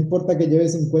 no importa que lleve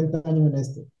 50 años en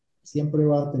esto, siempre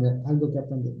va a tener algo que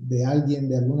aprender de alguien,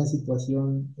 de alguna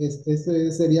situación.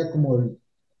 Ese sería como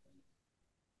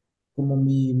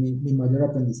mi mayor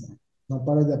aprendizaje. No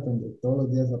paras de aprender, todos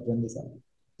los días aprendes algo,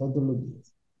 todos los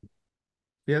días.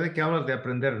 Fíjate que hablas de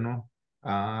aprender, ¿no?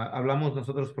 Hablamos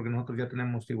nosotros porque nosotros ya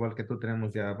tenemos, igual que tú,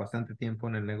 tenemos ya bastante tiempo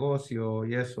en el negocio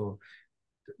y eso.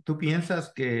 ¿Tú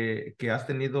piensas que has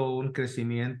tenido un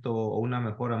crecimiento o una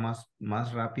mejora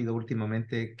más rápido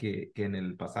últimamente que en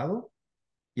el pasado?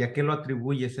 ¿Y a qué lo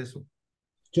atribuyes eso?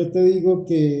 Yo te digo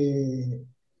que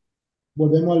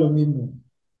volvemos a lo mismo,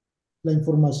 la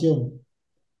información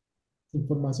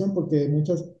porque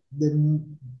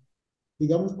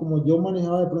digamos, como yo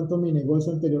manejaba de pronto mi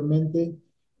negocio anteriormente,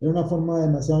 era una forma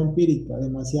demasiado empírica,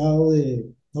 demasiado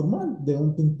normal, de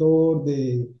un pintor,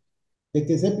 de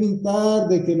que sé pintar,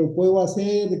 de que lo puedo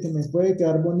hacer, de que me puede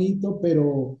quedar bonito,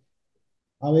 pero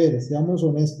a ver, seamos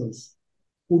honestos,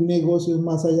 un negocio es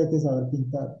más allá que saber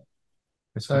pintar.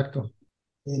 Exacto,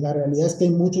 La realidad es que hay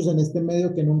muchos en este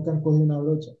medio que nunca han cogido una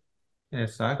brocha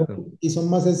Exacto. y son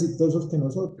más exitosos que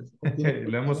nosotros.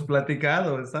 Lo hemos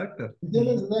platicado, exacto.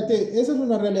 ¿Entiendes? O sea que eso es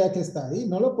una realidad que está ahí,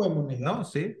 no lo podemos No, negar.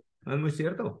 sí, es muy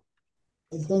cierto.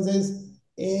 Entonces,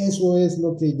 eso es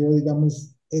lo que yo,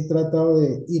 digamos, he tratado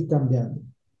de ir cambiando.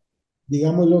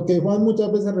 Digamos, lo que Juan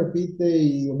muchas veces repite,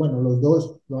 y bueno, los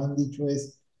dos lo han dicho,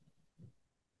 es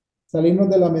salirnos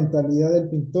de la mentalidad del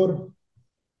pintor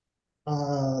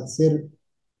a ser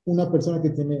una persona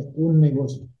que tiene un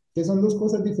negocio, que son dos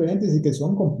cosas diferentes y que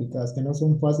son complicadas, que no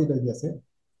son fáciles de hacer.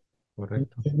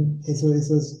 Correcto. Eso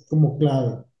es como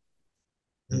clave.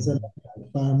 Esa es Ujú. la clave.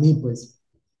 Para mí, pues.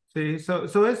 Sí,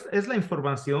 es la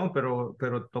información, pero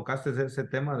tocaste ese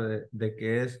tema de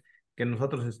que es que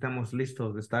nosotros estemos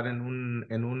listos de estar en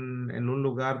un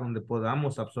lugar donde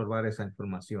podamos absorber esa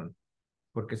información.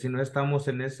 Porque si no estamos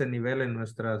en ese nivel en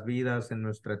nuestras vidas, en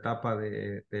nuestra etapa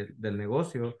del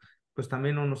negocio, pues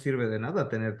también no nos sirve de nada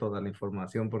tener toda la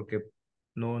información porque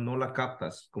no la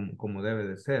captas como debe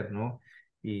de ser, ¿no?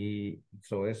 Y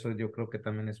eso yo creo que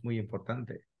también es muy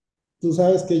importante. Tú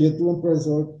sabes que yo tuve un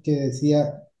profesor que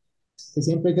decía que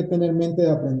siempre hay que tener mente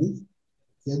de aprendiz,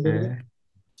 y es verdad. Eh,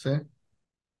 sí. sí,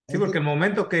 Hay que, porque el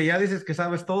momento que ya dices que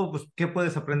sabes todo, pues, ¿qué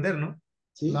puedes aprender, no?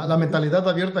 sí, La mentalidad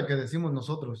abierta que decimos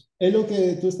nosotros. es lo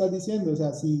que tú estás diciendo, o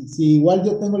sea, si igual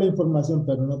yo tengo la información,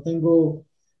 pero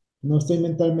no estoy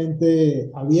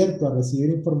mentalmente abierto a recibir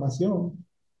información,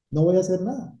 no voy a hacer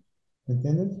nada, ¿me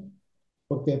entiendes?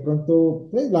 Porque de pronto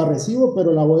la recibo,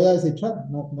 pero la voy a desechar,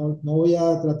 no voy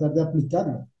a tratar de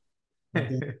aplicarla, ¿me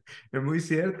entiendes? Es muy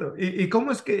cierto. Y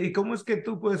cómo es que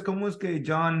tú, pues, cómo es que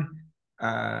John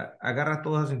agarra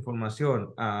toda esa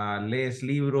información? ¿Lees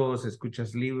libros,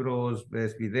 escuchas libros,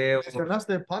 ves videos?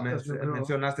 Mencionaste podcast, yo creo, ¿no?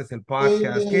 Mencionaste el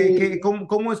podcast. Eh,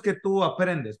 Cómo es que tú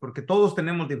aprendes? Porque todos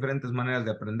tenemos diferentes maneras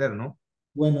de aprender, ¿no?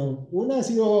 Bueno, una ha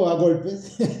sido a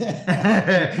golpes.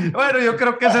 Bueno, yo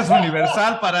creo que eso es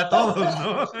universal para todos,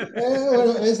 ¿no?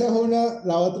 Bueno, esa es una,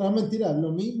 la otra mentira,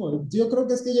 lo mismo. Yo creo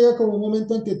que es que llega como un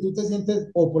momento en que tú te sientes,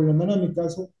 o por lo menos en mi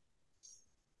caso,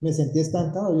 me sentí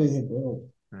estancado. Yo dije, pero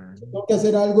tengo que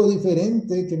hacer algo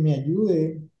diferente que me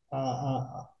ayude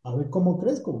a ver cómo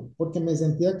crezco, porque me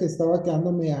sentía que estaba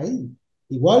quedándome ahí.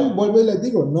 Igual, vuelvo y les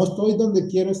digo, no estoy donde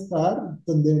quiero estar,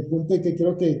 donde el punto de que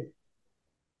quiero que,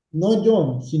 no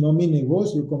yo, sino mi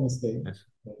negocio como esté, Eso.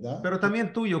 ¿verdad? Pero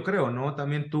también tú, yo creo, ¿no?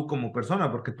 También tú como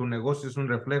persona, porque tu negocio es un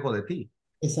reflejo de ti.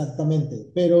 Exactamente,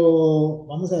 pero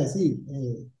vamos a decir,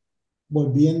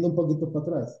 volviendo un poquito para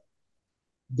atrás,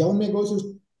 ya un negocio,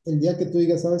 el día que tú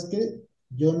digas, ¿sabes qué?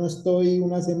 Yo no estoy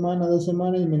una semana, 2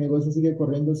 semanas y mi negocio sigue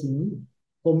corriendo sin mí.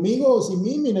 Conmigo o sin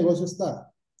mí, mi negocio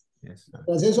está. Exacto.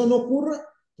 Mientras eso no ocurra,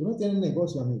 tú no tienes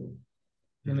negocio, amigo.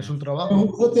 Tienes un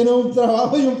trabajo. Tú tienes un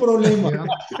trabajo y un problema. Ya,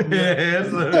 ya.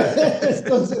 Eso.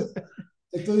 Entonces,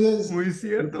 entonces, Muy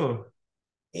cierto.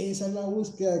 esa es la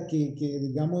búsqueda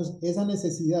digamos, esa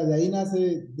necesidad, de ahí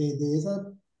nace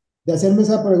de hacerme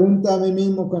esa pregunta a mí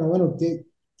mismo, bueno,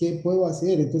 ¿qué puedo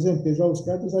hacer? Entonces empiezo a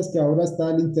buscar, tú sabes que ahora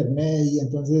está el internet y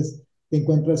entonces te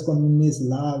encuentras con un Miss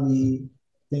Lavi,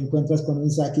 te encuentras con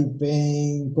un Saki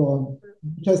Pain, con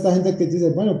mucha esta gente que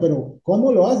dice, bueno, pero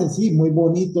 ¿cómo lo hacen? Sí, muy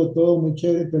bonito, todo muy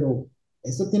chévere, pero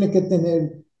esto tiene que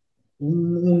tener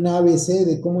un ABC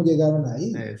de cómo llegaron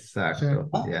ahí. Sí. Exacto,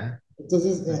 ¿Ah? ya.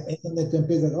 Entonces es donde tú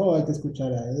empiezas, oh, hay que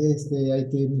escuchar a este, hay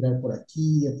que mirar por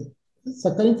aquí,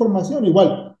 sacar información.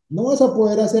 Igual, no vas a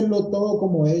poder hacerlo todo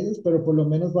como ellos, pero por lo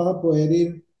menos vas a poder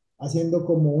ir haciendo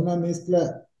como una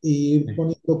mezcla y ir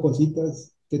poniendo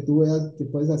cositas que tú veas que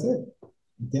puedes hacer.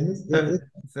 ¿Entiendes?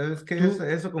 ¿Sabes qué es Tú,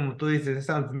 eso? Como tú dices,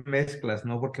 esas mezclas,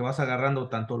 ¿no? Porque vas agarrando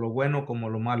tanto lo bueno como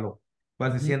lo malo. Vas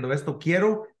Ujú. diciendo, esto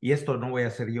quiero y esto no voy a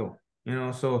hacer yo.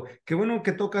 So, qué bueno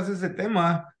que tocas ese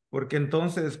tema, porque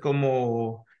entonces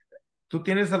como tú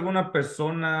tienes alguna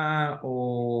persona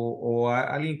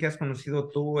alguien que has conocido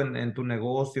tú en tu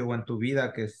negocio o en tu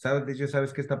vida que sabes, de hecho,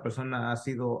 sabes que esta persona ha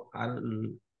sido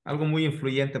algo muy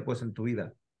influyente pues en tu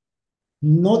vida.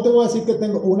 No te voy a decir que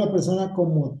tengo una persona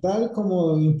como tal,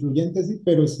 como influyente, sí,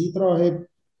 pero sí trabajé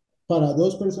para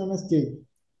dos personas que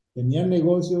tenían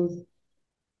negocios.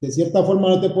 De cierta forma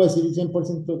no te puedo decir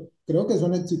 100%, creo que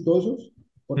son exitosos,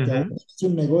 porque aún Ujú.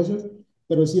 son negocios,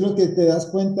 pero sí lo que te das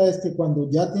cuenta es que cuando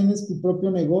ya tienes tu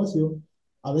propio negocio,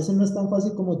 a veces no es tan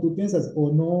fácil como tú piensas,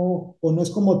 o no es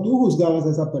como tú juzgabas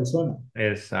a esa persona,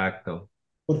 Exacto.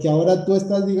 porque ahora tú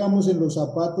estás, digamos, en los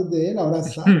zapatos de él, ahora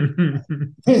sabes,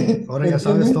 ahora ¿me ya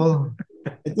sabes entiendes? todo.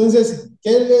 Entonces,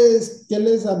 qué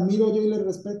les admiro yo y les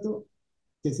respeto?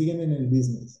 Que siguen en el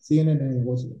business, siguen en el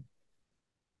negocio.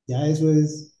 Ya eso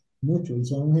es mucho, y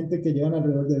son gente que llevan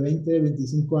alrededor de 20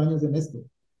 25 años en esto,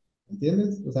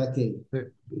 ¿entiendes? O sea que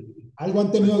Sí. algo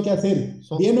han tenido que hacer,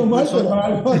 So, bien o mal, pero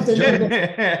algo han tenido que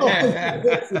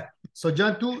hacer. so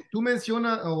Jan, tú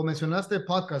mencionaste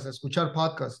podcast, escuchar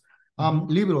podcast,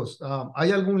 Ujú. libros. ¿Hay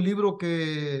algún libro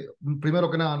que, primero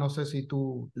que nada, no sé si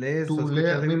 ¿Lees o tú escuchas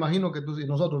leas, me libros? imagino que tú,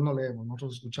 nosotros no leemos,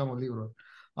 nosotros escuchamos libros.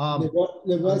 Les Um, voy,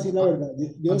 les voy a decir la verdad,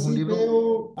 yo ¿Algún sí libro?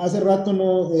 leo, hace rato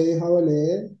no he dejado de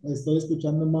leer, estoy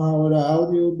escuchando más ahora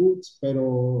audiobooks,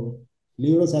 pero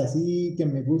libros así que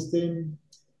me gusten,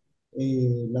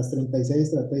 las 36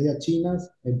 estrategias chinas,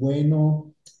 es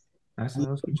bueno. Ah, eso Hay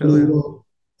no he otro escuchado yo.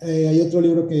 hay otro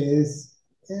libro que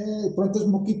de pronto es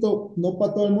un poquito, no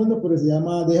para todo el mundo, pero se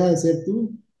llama Deja de ser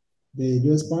tú, de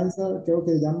Joe Spencer, creo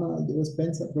que se llama Joe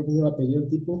Spencer, creo que es el apellido del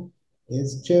tipo.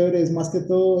 Es chévere, es más que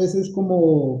todo, eso es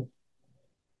como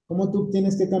tú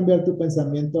tienes que cambiar tu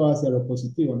pensamiento hacia lo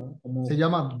positivo, ¿no? Se Como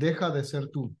llama Deja de ser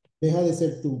tú. deja de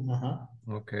ser tú, ajá.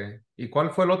 Ok. ¿Y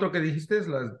cuál fue el otro que dijiste? Las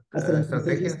Las 36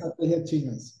 estrategias. estrategias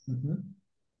chinas. Ujú.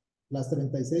 Las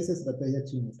 36 estrategias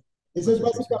chinas. Eso Las es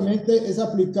 36. básicamente, es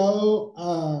aplicado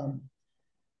a,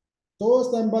 todo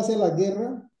está en base a la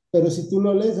guerra, pero si tú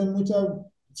lo lees,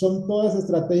 son todas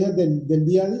estrategias del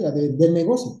día a día, del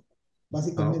negocio, Ah,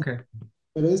 básicamente. ok.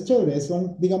 Pero es chévere,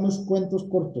 son, digamos, cuentos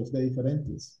cortos de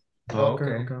diferentes. Ah, Ok,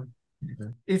 ok. ok.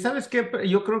 Ok. Y sabes qué,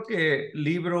 yo creo que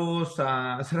libros,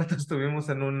 hace rato estuvimos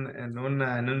en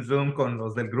un Zoom con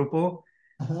los del grupo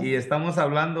y Ajá. estamos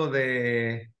hablando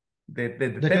de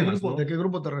temas, De ¿no? qué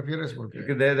grupo te refieres? Porque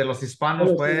De los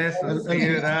hispanos, Pero sí, pues, el, sí,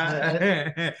 el-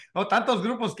 ¿verdad? O tantos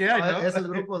grupos que hay, ¿no? es el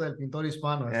grupo del pintor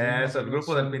hispano, Es estuvimos el en un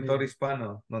grupo del Zoom pintor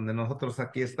hispano, donde nosotros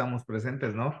aquí estamos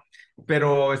presentes, ¿no?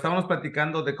 Pero estábamos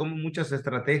platicando de cómo muchas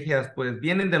estrategias, pues,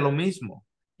 vienen de lo mismo.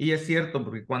 Y es cierto,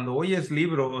 porque cuando oyes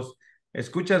libros,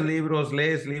 escuchas libros,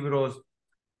 lees libros,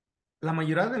 la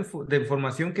mayoría de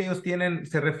información que ellos tienen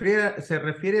se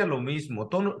refiere a lo mismo.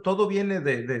 Todo viene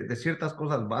de ciertas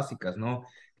cosas básicas, ¿no?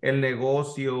 El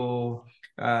negocio,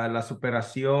 la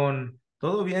superación,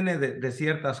 todo viene de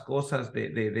ciertas cosas,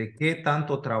 de qué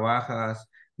tanto trabajas,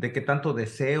 de qué tanto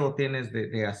deseo tienes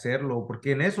de hacerlo,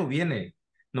 porque en eso viene.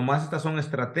 Nomás estas son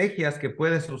estrategias que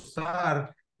puedes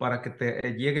usar para que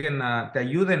te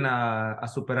ayuden a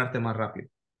superarte más rápido.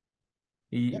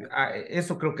 Y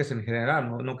eso creo que es en general,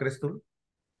 ¿no? ¿No crees tú?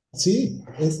 Sí,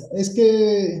 es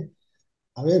que,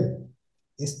 a ver,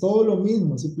 es todo lo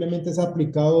mismo, simplemente es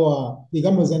aplicado a,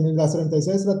 digamos, en las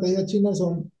 36 estrategias chinas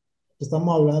son,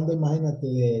 estamos hablando, imagínate,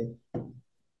 de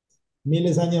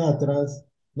miles de años atrás,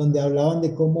 donde hablaban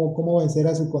de cómo vencer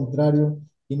a su contrario,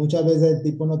 y muchas veces el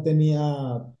tipo no tenía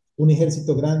un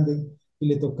ejército grande, y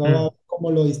le tocaba Mm.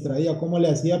 cómo lo distraía, cómo le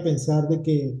hacía pensar de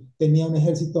que tenía un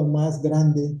ejército más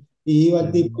grande, y iba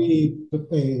el tipo Mm. y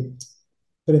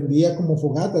prendía como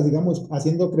fogatas, digamos,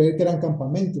 haciendo creer que eran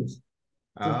campamentos.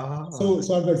 Entonces, Ah,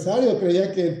 su adversario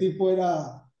creía que el tipo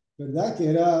era, ¿verdad? Que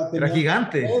era tenía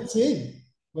gigante, poder, sí,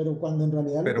 pero cuando en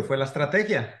realidad lo pero que... fue la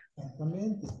estrategia.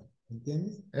 Exactamente,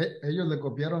 ¿entiendes? Ellos le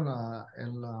copiaron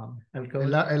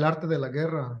el arte de la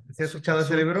guerra, ¿Se ha escuchado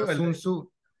ese libro? Sun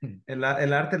Tzu. El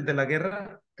arte de la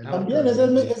guerra. El arte También de la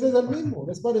guerra. ese es el mismo,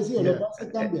 es parecido, lo que Yeah. pasa es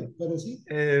que cambia, pero sí.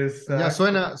 Ya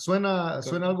Exacto. suena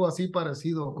algo así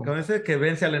parecido, Con como ese que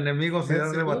vence al enemigo sin vence,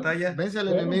 darle batalla. vence al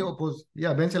Bueno, enemigo, pues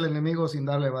ya vence al enemigo sin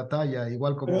darle batalla,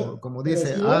 igual como pero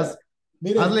dice, sí, ve,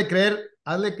 mire,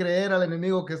 hazle creer al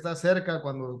enemigo que está cerca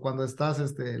cuando estás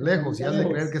cuando lejos, y está hazle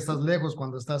creer lejos, que estás lejos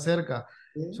cuando estás cerca.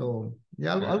 ¿sí? So,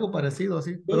 ya algo parecido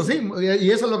así. Pero ¿Ves? sí,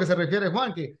 y eso es lo que se refiere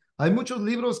Juan, que hay muchos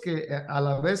libros que a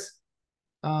la vez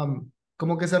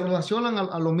como que se relacionan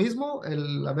a lo mismo.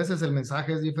 A veces el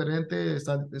mensaje es diferente,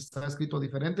 está escrito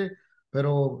diferente,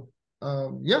 pero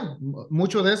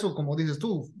mucho de eso, como dices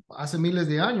tú, hace miles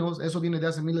de años, eso viene de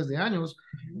hace miles de años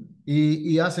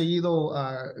y ha seguido,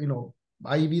 ha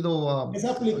habido Es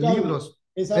aplicable, libros.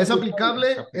 es Es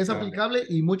aplicable. aplicable, es Aplicable. aplicable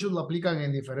y muchos lo aplican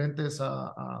en diferentes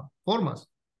formas.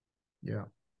 Ya.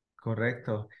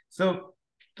 Correcto. So,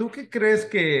 ¿tú qué crees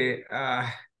que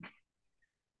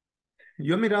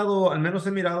yo he mirado, al menos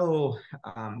he mirado,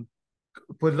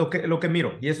 pues lo que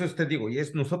miro, y eso te digo, y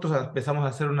es nosotros empezamos a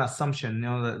hacer una assumption,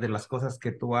 ¿no? De las cosas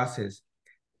que tú haces.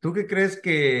 ¿Tú qué crees,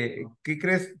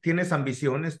 tienes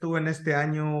ambiciones tú en este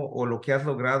año o lo que has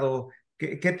logrado?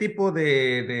 ¿Qué tipo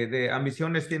de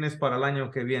ambiciones tienes para el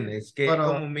año que viene? Para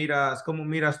Cómo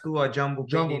miras tú a Jumbo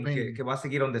Jumbo Painting? Painting. Que va a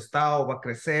seguir donde está o va a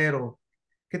crecer? O,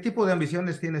 ¿qué tipo de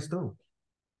ambiciones tienes tú?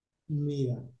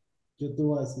 Mira, yo te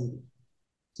voy a decir,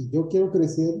 si yo quiero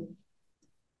crecer,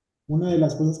 una de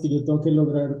las cosas que yo tengo que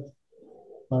lograr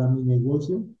para mi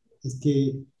negocio es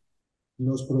que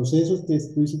los procesos que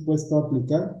estoy supuesto a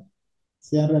aplicar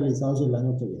sean realizados el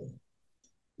año que viene.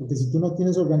 Porque si tú no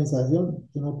tienes organización,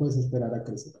 tú no puedes esperar a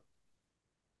crecer.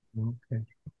 Okay.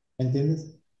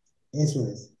 ¿Entiendes? Eso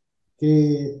es.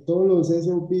 Que todos los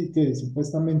SOP que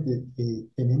supuestamente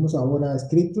tenemos ahora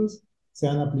escritos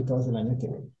sean aplicados el año que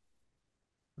viene.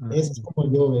 Ah, Eso es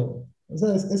como yo veo. O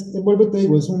sea, vuelvo y te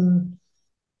digo, es un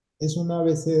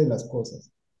ABC de las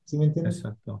cosas. ¿Sí me entiendes?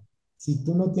 exacto. Si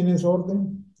tú no tienes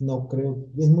orden, no creo,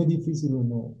 es muy difícil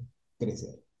uno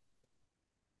crecer.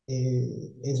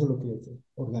 Eso es lo que yo creo.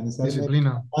 Organizarme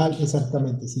Disciplina.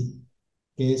 exactamente, sí.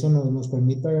 Que eso nos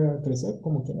permita crecer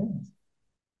como queremos.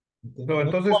 ¿Entiendes?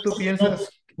 Pero No,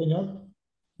 señor,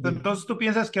 diga. entonces tú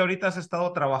piensas que ahorita has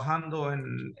estado trabajando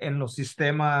en los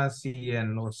sistemas y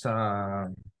en los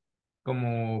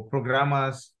como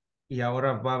programas y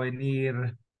ahora va a venir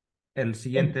el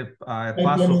siguiente La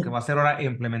paso que va a ser ahora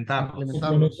implementarlos.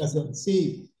 Implementarlos. implementación,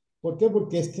 sí. ¿Por qué?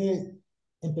 Porque es que,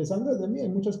 empezando desde mí, hay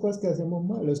muchas cosas que hacemos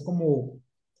mal. Es como,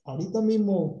 ahorita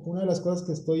mismo, una de las cosas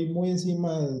que estoy muy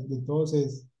encima de todos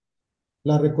es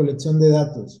la recolección de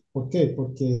datos. ¿Por qué?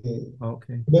 Porque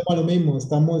Okay. vemos lo mismo,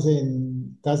 estamos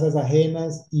en casas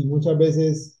ajenas y muchas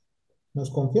veces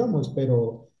nos confiamos,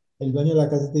 pero el dueño de la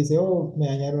casa te dice, oh, me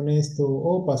dañaron esto,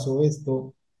 oh, pasó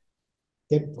esto.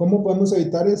 ¿Cómo podemos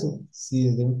evitar eso? Si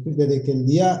desde que el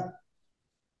día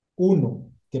uno,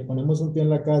 que ponemos un pie en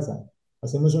la casa,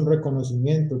 hacemos un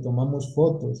reconocimiento, tomamos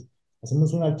fotos,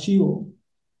 hacemos un archivo,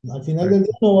 al final del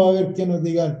día Correcto. no va a haber que nos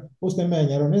digan, usted me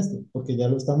dañaron esto, porque ya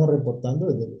lo estamos reportando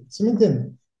 ¿sí me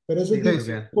entienden? Pero eso es Sí, Sí, muy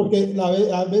sí. difícil, bien.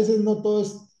 porque a veces no todo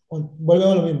es, vuelve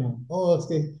a lo mismo, oh, es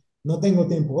que no tengo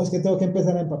tiempo, oh, es que tengo que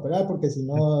empezar a empapelar porque si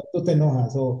no tú te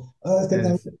enojas, o "Ah, es que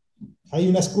Es, hay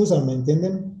una excusa, ¿me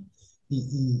entienden?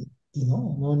 Y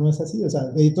no es así, o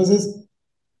sea, entonces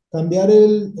cambiar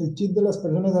el chip de las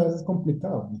personas a veces es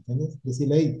complicado, ¿me entiendes?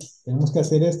 Decirle, hey, tenemos que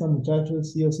hacer esto,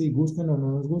 muchachos, sí o sí, gusten o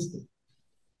no nos guste,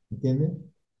 ¿me entiendes? Porque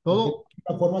es Todo,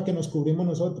 la forma que nos cubrimos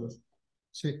nosotros.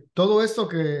 sí, todo esto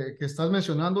que estás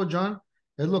mencionando, John,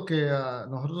 es lo que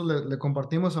nosotros le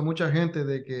compartimos a mucha gente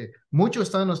de que mucho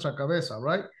está en nuestra cabeza,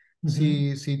 right?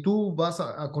 Ujú, Si tú vas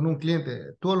con un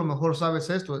cliente, tú a lo mejor sabes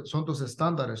esto, son tus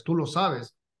estándares, tú lo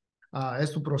sabes,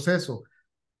 es tu proceso,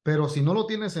 pero si no lo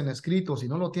tienes en escrito, si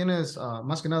no lo tienes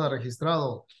más que nada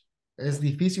registrado, es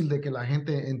difícil de que la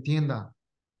gente entienda,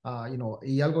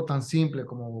 y algo tan simple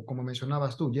como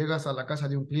mencionabas tú, llegas a la casa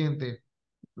de un cliente,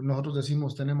 nosotros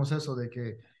decimos, tenemos eso de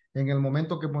que en el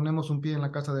momento que ponemos un pie en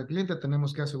la casa del cliente,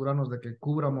 tenemos que asegurarnos de que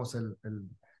cubramos el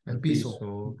El piso.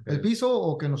 piso, El piso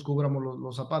o que nos cubramos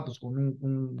los zapatos con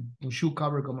un shoe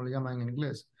cover, como le llaman en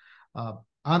inglés,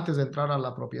 antes de entrar a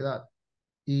la propiedad.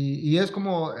 Y es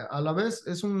como, a la vez,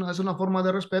 es una forma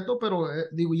de respeto, pero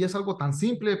digo, y es algo tan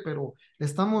simple, pero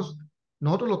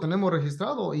nosotros lo tenemos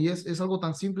registrado y es algo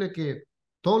tan simple que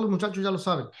todos los muchachos ya lo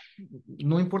saben.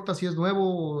 No importa si es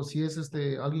nuevo o si es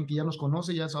alguien que ya nos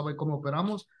conoce, ya sabe cómo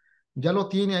operamos, ya lo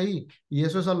tiene ahí. Y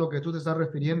eso es a lo que tú te estás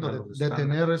refiriendo, a los de tener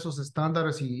estándares. esos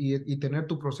estándares y tener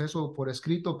tu proceso por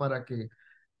escrito para que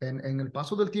en el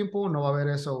paso del tiempo no va a haber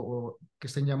eso, o que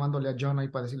estén llamándole a John ahí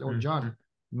para decirle, oh, John, Ujú.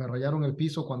 me rayaron el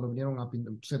piso cuando vinieron a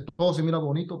pintar. Todo se mira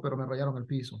bonito, pero me rayaron el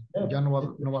piso. Ya no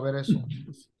va a haber eso.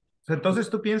 Entonces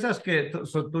tú piensas que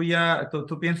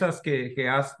tú piensas que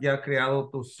has ya creado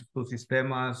tus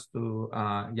sistemas,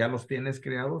 ya los tienes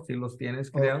creados, sí los tienes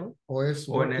creados, O es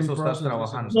o en work in eso estás process, dicen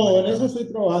los trabajando. No, en eso americanos.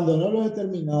 estoy trabajando, no lo he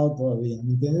terminado todavía,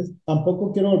 ¿me entiendes?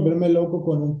 Tampoco quiero volverme loco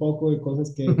con un poco de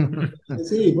cosas que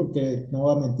sí, porque no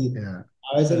voy a mentir. Yeah.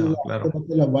 A veces la No, gente claro. no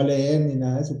se las va a leer ni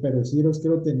nada de eso, pero sí los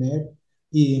quiero tener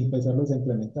y empezarlos a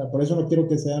implementar. Por eso no quiero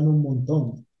que sean un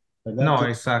montón, ¿verdad? No, Que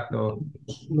exacto.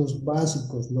 los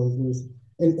básicos,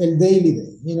 el daily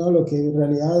day, lo que en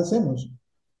realidad hacemos,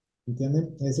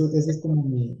 ¿entienden? Eso, ese es como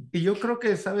mi... Y yo creo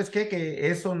que, ¿sabes qué? Que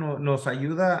eso nos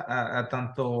ayuda a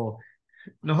tanto.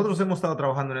 Nosotros hemos estado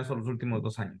trabajando en eso los últimos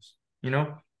 2 años,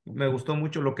 Me gustó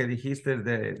mucho lo que dijiste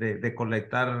de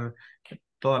colectar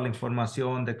toda la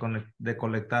información, de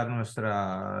colectar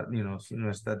nuestra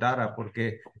data,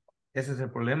 porque ese es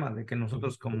el problema, de que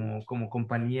nosotros como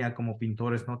compañía, como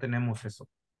pintores, no tenemos eso.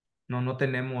 No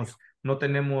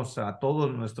tenemos a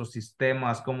todos nuestros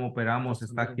sistemas, cómo operamos,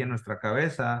 está aquí en nuestra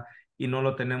cabeza y no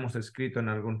lo tenemos escrito en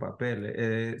algún papel.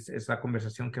 Es la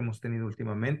conversación que hemos tenido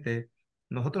últimamente.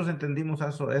 Nosotros entendimos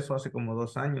eso hace como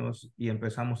 2 años y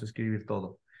empezamos a escribir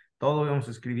todo. Todo íbamos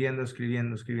escribiendo,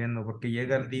 escribiendo, escribiendo, porque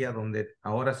llega el día donde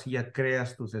ahora sí ya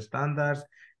creas tus estándares,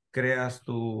 creas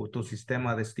tu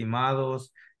sistema de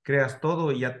estimados, creas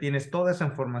todo y ya tienes toda esa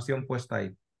información puesta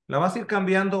ahí. La vas a ir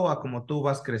cambiando a como tú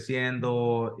vas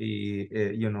creciendo y,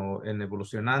 en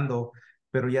evolucionando,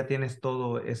 pero ya tienes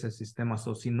todo ese sistema.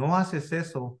 So, si no haces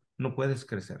eso, no puedes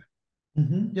crecer.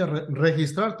 Ujú. Ya,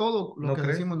 registrar todo lo ¿No que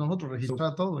crees? decimos nosotros, So,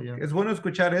 registrar todo ya. es bueno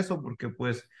escuchar eso porque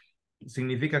pues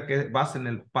significa que vas en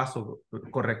el paso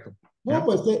correcto, No,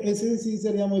 pues ese sí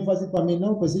sería muy fácil para mí,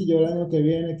 no, pues sí, yo el año que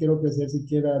viene quiero crecer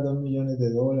siquiera 2 millones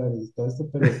de dólares y todo esto,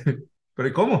 Pero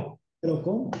 ¿y cómo? pero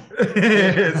 ¿cómo?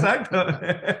 Exacto.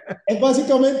 Es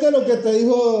básicamente lo que te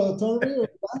dijo Tom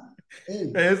Rivers, ¿verdad?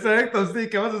 Ey, Exacto, sí.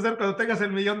 ¿Qué vas a hacer cuando tengas el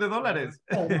 1 millón de dólares?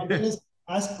 más bien es,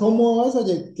 cómo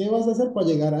qué vas a hacer para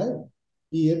llegar a él.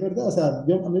 Y es verdad, o sea, a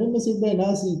mí no me sirve de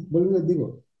nada si, vuelvo y les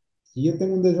digo, si yo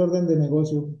tengo un desorden de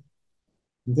negocio,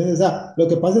 ¿entiendes? O sea, lo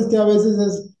que pasa es que a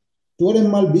veces tú eres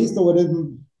mal visto o eres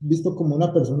visto como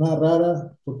una persona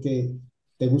rara porque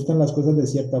te gustan las cosas de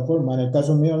cierta forma. En el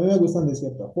caso mío, a mí me gustan de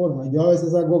cierta forma. Yo a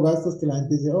veces hago gastos que la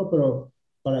gente dice, oh, pero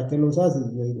 ¿para qué los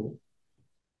haces? Yo digo,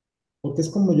 porque es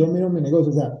como yo miro mi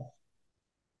negocio. O sea,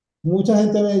 mucha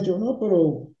gente me ha dicho, no,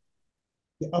 pero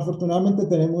afortunadamente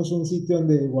tenemos un sitio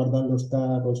donde guardar los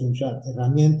carros, un chat,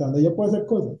 herramienta, donde yo puedo hacer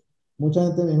cosas. Mucha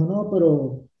gente me dijo, no,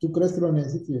 pero ¿tú crees que lo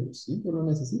necesito? Y yo, sí, yo lo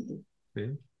necesito.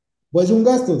 Sí. Pues un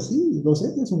gasto, sí, lo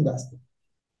sé que es un gasto,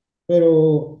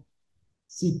 pero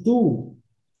si tú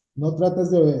no tratas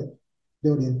de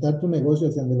orientar tu negocio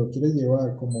hacia donde lo quieres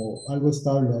llevar como algo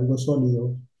estable, algo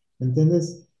sólido, ¿me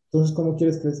entiendes? Entonces, ¿cómo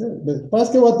quieres crecer? Lo que pasa es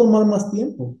que va a tomar más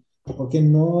tiempo, porque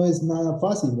no es nada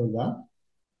fácil, ¿verdad?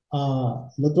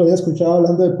 El otro día escuchaba,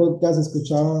 hablando de podcast,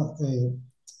 escuchaba,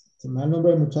 se me da el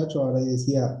nombre del muchacho ahora y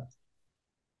decía,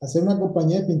 hacer una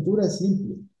compañía de pintura es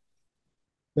simple,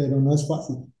 pero no es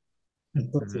fácil. No.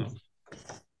 Entonces,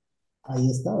 ahí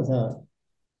está, o sea,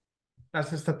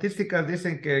 Las estadísticas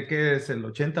dicen que es el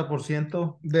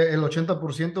 80%. El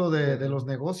 80% de los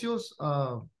negocios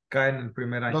cae en el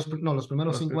primer año. Los primeros Los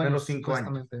 5 primeros años, 5 años.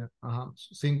 supuestamente. Ajá,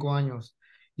 5 años.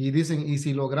 Y dicen, y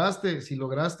si lograste, si tú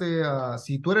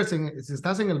si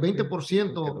estás en el Sí,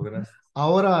 20%, que lograste.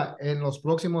 ahora en los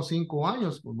próximos 5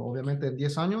 años, obviamente en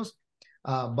 10 años,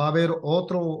 va a haber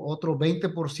otro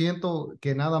 20%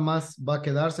 que nada más va a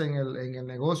quedarse en el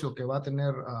negocio, que va a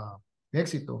tener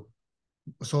éxito.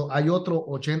 Hay otro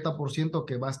 80%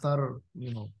 que va a estar,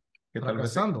 Que tal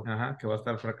vez, fracasando. ajá, que va a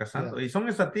estar fracasando. Yeah. Y son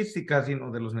estadísticas, de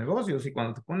los negocios. Y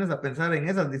cuando te pones a pensar en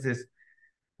esas, dices,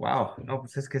 wow, no,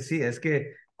 pues es que sí, es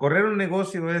que correr un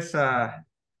negocio es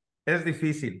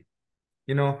difícil.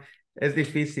 You know, es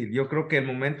difícil. Yo creo que el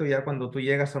momento ya cuando tú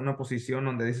llegas a una posición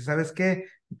donde dices, ¿sabes qué?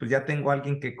 Pues ya tengo a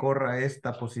alguien que corra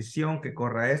esta posición, que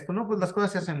corra esto. No, pues las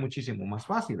cosas se hacen muchísimo más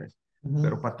fáciles.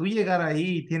 Pero Ujú. para tú llegar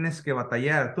ahí tienes que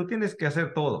batallar, tú tienes que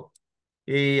hacer todo.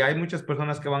 Y hay muchas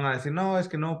personas que van a decir, no, es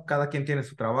que no, cada quien tiene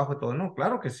su trabajo y todo. No,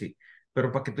 claro que sí.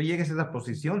 Pero para que tú llegues a esa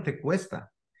posición te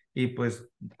cuesta. Y pues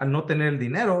al no tener el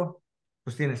dinero,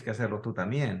 pues tienes que hacerlo tú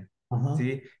también. Ajá.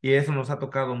 ¿Sí? Y eso nos ha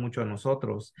tocado mucho a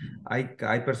nosotros.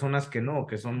 Hay personas que no,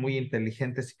 que son muy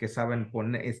inteligentes y que saben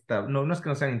poner, no, no es que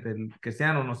no sean, que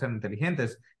sean o no sean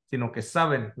inteligentes, sino que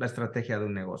saben la estrategia de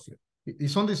un negocio Y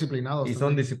son disciplinados y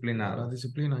son también. La disciplinados.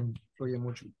 disciplina influye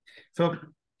mucho. So,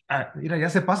 mira, ya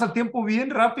se pasa el tiempo bien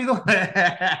rápido.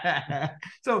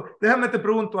 So, déjame te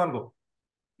pregunto algo.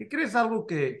 ¿Qué crees algo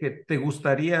que te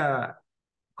gustaría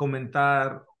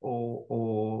comentar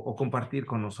o compartir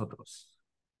con nosotros?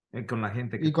 Con la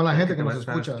gente Y con la gente que que te va nos a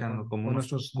estar escucha, escuchando, como con unos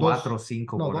nuestros 4 o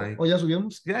 5 no, por ahí. o ya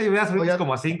subimos, Ya subimos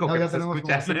como a 5 que ya nos tenemos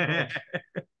como escuchan.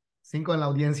 5 en la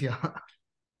audiencia.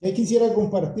 ¿Qué quisiera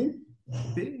compartir?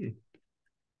 Sí,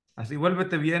 así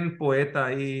vuélvete bien poeta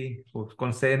ahí, pues,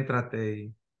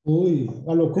 concéntrate. Uy,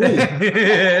 a lo cuy.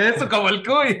 Eso como el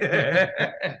cuy.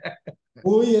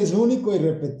 Uy, es único y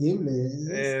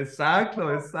irrepetible.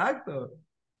 Exacto, exacto.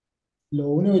 Lo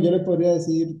único que yo le podría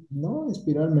decir, no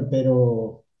inspirarme,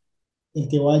 pero el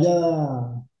que vaya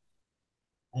a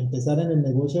empezar en el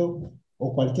negocio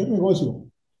o cualquier negocio,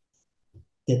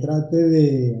 que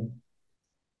trate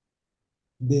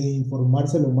de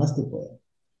informarse lo más que pueda,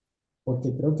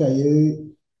 porque creo que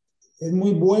ahí es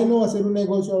muy bueno hacer un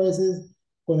negocio a veces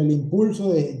con el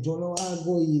impulso de yo lo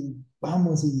hago y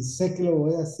vamos y sé que lo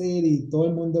voy a hacer y todo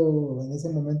el mundo en ese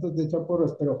momento te echa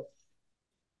porras, pero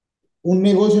un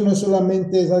negocio no es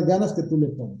solamente esas ganas que tú le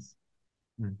pones.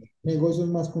 Mm. Negocio es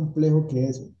más complejo que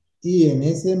eso. Y en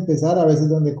ese empezar a veces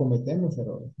donde cometemos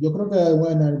errores. Yo creo que,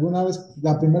 bueno, alguna vez,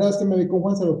 la primera vez que me vi con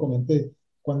Juan se lo comenté,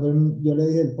 cuando yo le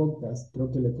dije el podcast,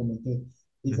 creo que le comenté.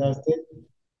 Y Ujú. sabes qué,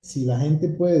 si la gente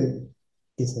puede,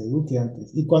 que se eduque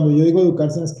antes. Y cuando yo digo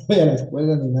educarse no es que vaya a la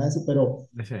escuela ni nada de eso, pero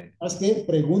Sí. sabes qué,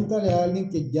 pregúntale a alguien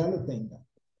que ya lo tenga,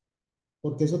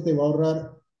 porque eso te va a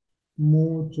ahorrar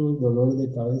muchos dolores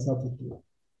de cabeza a futuro.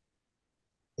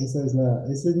 Ese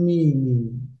es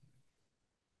mi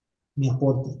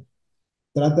aporte.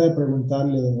 Trata de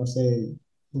preguntarle, no sé,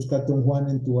 búscate un Juan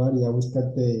en tu área,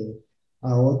 búscate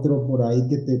a otro por ahí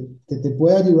que te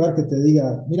pueda ayudar, que te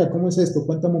diga, mira, ¿cómo es esto?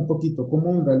 Cuéntame un poquito,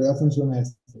 ¿cómo en realidad funciona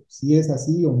esto? Si es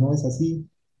así o no es así,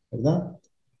 ¿verdad?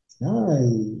 Nada,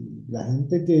 y la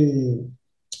gente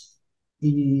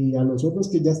y a los otros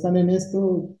que ya están en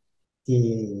esto,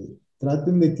 que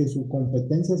traten de que su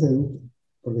competencia se eduque,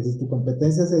 porque si tu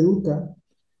competencia se educa,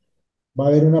 va a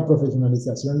haber una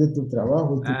profesionalización de tu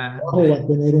trabajo y tu Ah, trabajo va a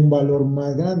tener un valor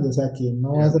más grande, o sea que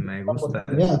no vas a tener me la gusta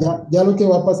oportunidad. eso. Ya lo que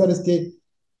va a pasar es que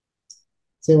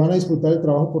se van a disfrutar el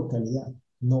trabajo por calidad,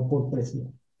 no por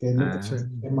precio, que es lo que Ah, Sí,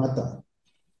 te mata.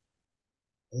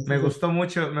 Ese es me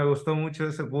gustó mucho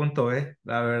ese punto, ¿eh?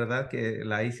 La verdad que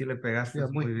ahí sí le pegaste yeah,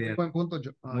 muy muy bien. buen punto,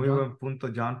 Muy John. buen punto,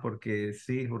 John, porque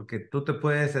sí, porque tú te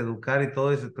puedes educar y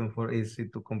todo, y si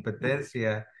tu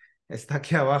competencia está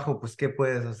aquí abajo, pues ¿qué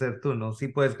puedes hacer tú? No, sí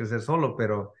puedes crecer solo,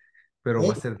 pero va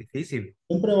a eh, ser difícil.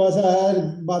 siempre vas a dar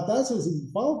batazos y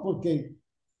pavo porque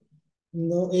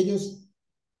no, ellos,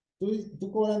 tú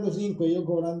cobrando 5 y yo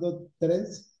cobrando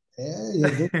 3,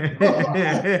 es duro.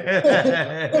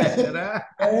 ¿Verdad?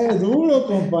 Es duro, ¿A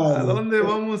compadre. dónde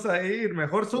vamos a ir?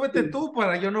 Mejor súbete tú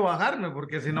para yo no bajarme,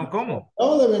 porque si no, ¿cómo?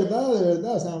 No, de verdad,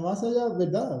 o sea, más allá,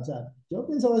 verdad, o sea, yo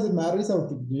pienso a veces me da risa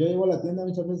porque yo llego a la tienda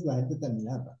muchas veces la gente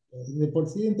termina, de por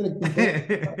sí entre pintores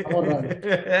estamos raros.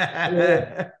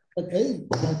 Hey,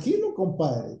 tranquilo,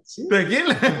 compadre, ¿sí?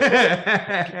 Tequila.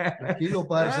 Tranquilo,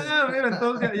 parce. Mira,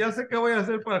 entonces ya sé qué voy a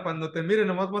hacer para cuando te mire,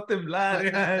 nomás voy a temblar.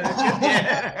 ¿Qué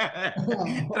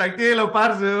tiene? Tranquilo,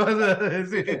 parce, vas a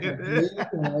decir. Tranquilo,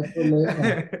 no hay problema.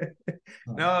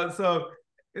 No. No,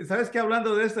 sabes que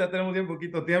hablando de esto, ya tenemos bien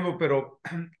poquito tiempo, pero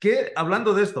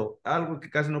hablando de esto, algo que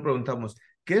casi no preguntamos,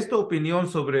 ¿Qué es tu opinión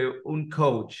sobre un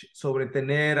coach, sobre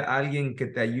tener a alguien que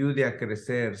te ayude a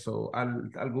crecer?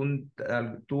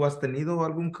 ¿Tú has tenido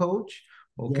algún coach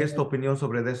o qué Yo es tu opinión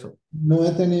sobre eso? no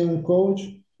he tenido un coach,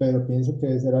 pero pienso que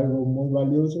debe ser algo muy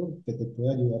valioso que te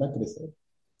puede ayudar a crecer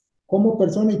como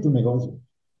persona y tu negocio.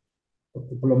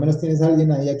 Porque por lo menos tienes a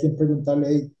alguien ahí a quien preguntarle,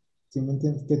 hey, ¿sí me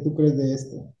entiendes? ¿Qué tú crees de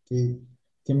esto?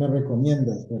 ¿Qué me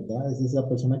recomiendas? ¿Verdad? Es esa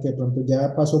persona que de pronto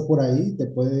ya pasó por ahí y te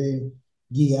puede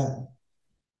guiar.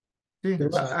 Sí, Te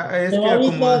va, exacto. te Es va a que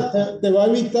como evitar, te va a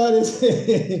evitar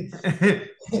ese,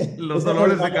 los ese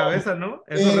dolores de resbalón. cabeza, ¿no?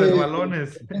 Esos Eh,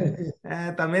 resbalones.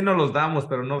 También nos los damos,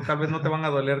 pero no, tal vez no te van a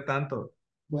doler tanto.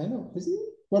 bueno, pues sí,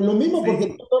 por lo mismo, porque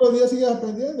tú Sí, todos los días sigues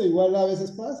aprendiendo, igual a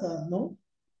veces pasa, ¿no?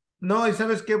 no, y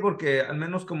 ¿sabes qué? Porque al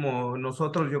menos como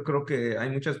nosotros, yo creo que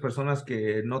hay muchas personas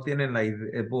que no tienen la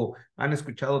idea, han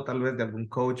escuchado tal vez de algún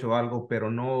coach o algo, pero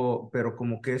no, pero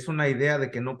como que es una idea de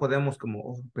que no podemos como,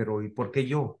 "Oh, pero ¿y por qué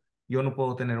yo? Yo no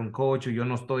puedo tener un coach o yo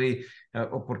no estoy,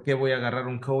 o por qué voy a agarrar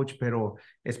un coach", pero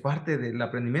es parte del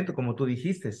aprendimiento, como tú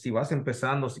dijiste, si vas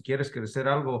empezando, si quieres crecer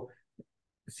algo,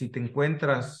 si te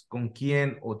encuentras con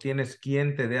quien o tienes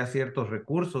quien te dé a ciertos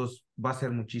recursos, va a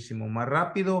ser muchísimo más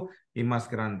rápido y más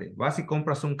grande. Vas y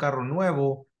compras un carro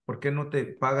nuevo, ¿por qué no te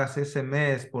pagas ese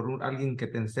mes por alguien que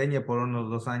te enseñe por unos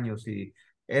 2 años? Y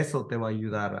eso te va a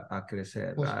ayudar a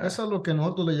crecer. Pues eso es lo que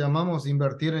nosotros le llamamos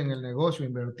invertir en el negocio,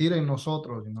 invertir en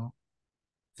nosotros, ¿no?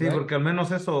 Sí, Right? porque al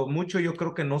menos eso, mucho yo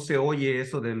creo que no se oye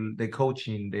eso de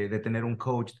coaching, de tener un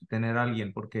coach, de tener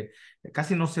alguien, porque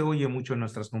casi no se oye mucho en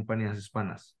nuestras compañías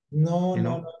hispanas, No, you no,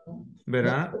 know? no, no. No,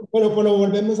 ¿Verdad? pero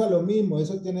volvemos a lo mismo,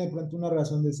 eso tiene de pronto una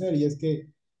razón de ser y es que,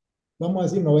 vamos a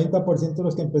decir, 90% de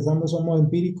los que empezamos somos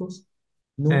empíricos,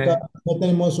 nunca, Eh,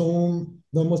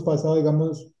 no hemos pasado,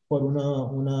 digamos, por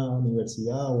una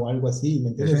universidad o algo así, ¿me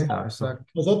entiendes? exacto. Exacto.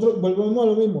 Nosotros volvemos a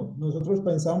lo mismo, nosotros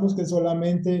pensamos que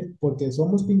solamente porque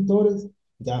somos pintores,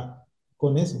 ya,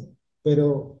 con eso,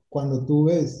 pero cuando tú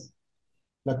ves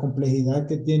la complejidad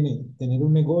que tiene tener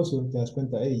un negocio, te das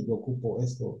cuenta, hey, yo ocupo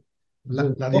esto.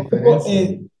 La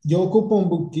diferencia. Yo ocupo un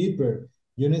bookkeeper,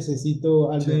 yo necesito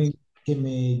Sí. alguien que me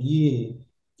guíe,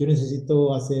 yo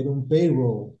necesito hacer un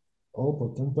payroll. Oh,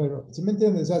 ¿por qué un payroll? ¿Sí me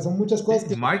entiendes? O sea, son muchas Sí, cosas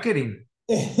que... marketing.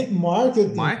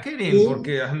 Marketing. Marketing, ¿Sí?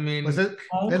 porque, I Pues mean,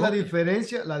 Ah, es la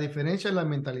diferencia en la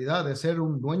mentalidad de ser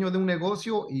un dueño de un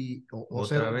negocio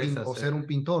otra vez o ser hacer. un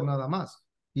pintor nada más.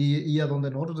 Y a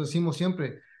donde nosotros decimos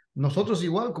siempre, nosotros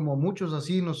igual como muchos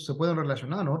así nos se pueden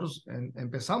relacionar, nosotros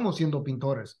empezamos siendo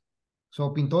pintores.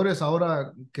 So, pintores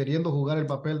ahora queriendo jugar el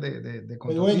papel de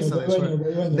contratista, de dueño,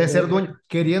 de de ser dueño. dueño,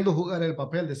 queriendo jugar el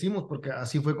papel, decimos, porque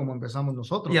así fue como empezamos Y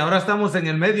nosotros. ahora estamos en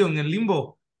el medio, en el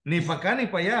limbo. Ni para acá ni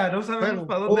para allá. No sabemos Pero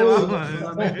para dónde Uy, vamos.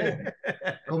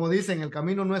 como dicen, el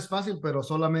camino no es fácil, pero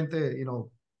solamente,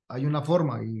 hay una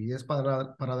forma y es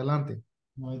para adelante.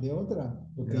 no hay de otra,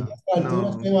 porque ya Ya. a estas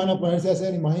alturas, ¿qué No, van a ponerse a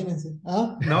hacer? Imagínense.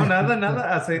 ¿Ah? no, nada,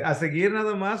 nada. A seguir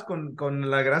nada más con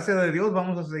la gracia de Dios.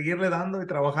 Vamos a seguirle dando y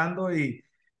trabajando y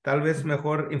tal vez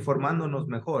mejor informándonos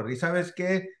mejor. Y sabes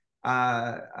qué,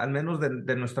 al menos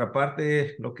de nuestra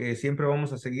parte, lo que siempre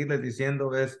vamos a seguirles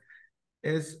diciendo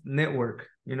es network,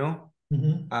 you know?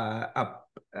 Ujú.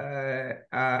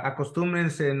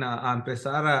 Acostúmbrense a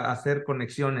empezar a hacer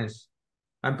conexiones,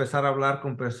 a empezar a hablar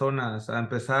con personas, a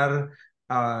empezar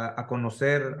a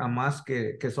conocer a más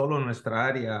que solo nuestra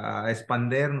área, a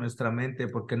expander nuestra mente,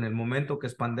 porque en el momento que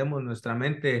expandemos nuestra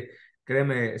mente,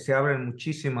 créeme, se abren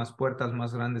muchísimas puertas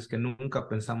más grandes que nunca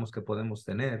pensamos que podemos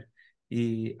tener.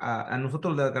 Y a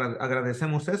nosotros le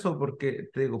agradecemos eso porque,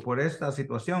 te digo, por esta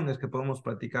situación es que podemos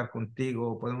platicar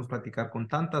contigo, podemos platicar con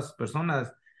tantas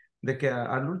personas de que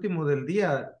al último del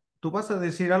día tú vas a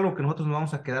decir algo que nosotros nos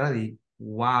vamos a quedar ahí,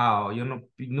 wow, yo no,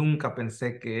 nunca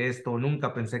pensé que esto,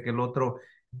 nunca pensé que el otro,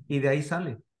 y de ahí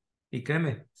sale. Y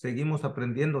créeme, seguimos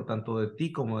aprendiendo tanto de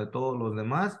ti como de todos los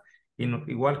demás, y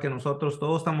igual que nosotros,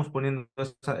 todos estamos poniendo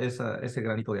ese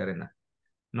granito de arena,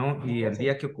 ¿no? Y el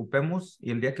día que ocupemos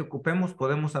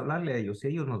podemos hablarle a ellos y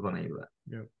ellos nos van a ayudar.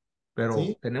 Ya. Pero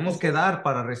Sí, tenemos eso que es, dar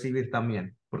para recibir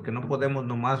también, porque no podemos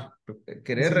nomás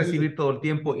querer recibir. recibir todo el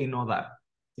tiempo y no dar.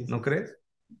 Sí, ¿No sí, sí. crees?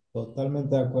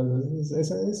 Totalmente de acuerdo.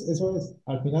 Eso es.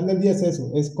 Al final del día es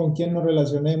eso, es con quién nos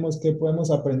relacionemos, qué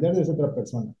podemos aprender de esa otra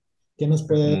persona, qué nos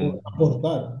puede Muy bien.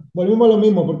 aportar. Volvemos a lo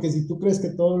mismo, porque si tú crees que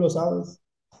todo lo sabes,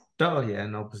 Todo ya,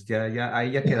 no, pues ya,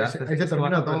 ahí ya quedaste, Ahí se ahí se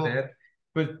van termina a todo. perder.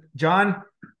 Pues, John,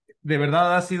 de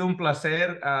verdad ha sido un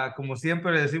placer. Como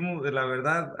siempre le decimos, de la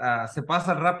verdad, se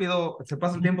pasa rápido, se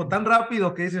pasa el tiempo tan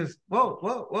rápido que dices, wow,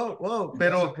 wow, wow, wow. Ya se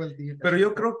Pero, fue el día. pero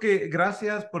yo creo que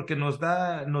gracias porque nos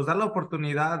da la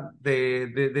oportunidad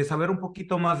de saber un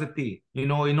poquito más de ti. Y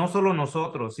no solo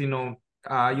nosotros, sino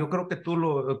yo creo que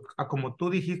como tú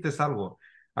dijiste algo,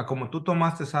 como tú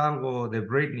tomaste algo de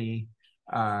Britney,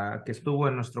 que estuvo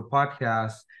en nuestro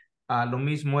podcast, lo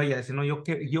mismo ella, dice, no,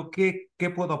 ¿qué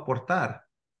puedo aportar?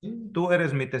 Sí. Tú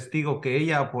eres mi testigo que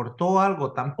ella aportó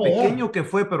algo tan Oh, ya. pequeño que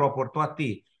fue, pero aportó a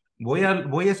ti. Voy a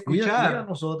Y a escuchar,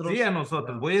 nosotros. sí, a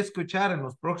nosotros, voy a escuchar en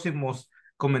los próximos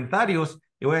comentarios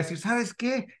y voy a decir, ¿sabes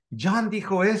qué? John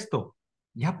dijo esto,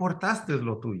 ya aportaste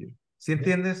lo tuyo. ¿Sí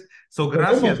entiendes?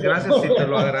 Podemos, Gracias y te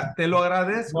lo no,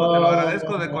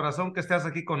 agradezco de no. corazón que estés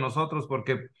aquí con nosotros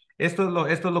porque esto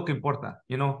es lo que importa,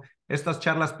 estas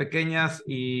charlas pequeñas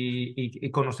y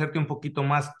conocerte un poquito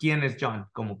más quién es John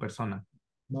como persona.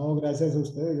 No, gracias a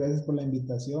ustedes, gracias por la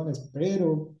invitación.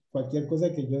 Espero cualquier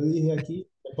cosa que yo dije aquí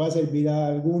le pueda servir a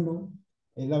alguno,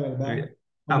 es la Muy verdad. bien.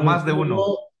 A Como les más de digo, uno.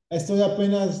 yo estoy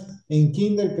apenas en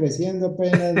kinder, creciendo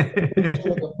apenas, no mucho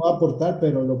lo que puedo aportar,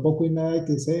 pero lo poco y nada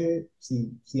que sé,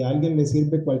 si a alguien le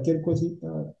sirve cualquier cosita,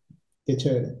 qué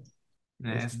chévere.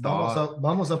 Es todo.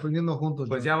 Vamos aprendiendo juntos,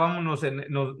 Pues John. ya vámonos,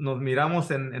 nos miramos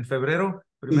en febrero,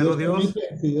 Si primero Dios Dios,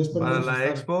 permite, si Dios para Vamos a permite.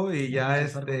 la estar, expo y vamos ya a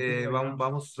estar contigo allá.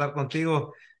 vamos a estar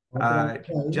contigo. Otra vez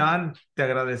ahí. Jan, te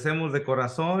agradecemos de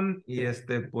corazón y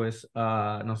pues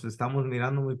nos estamos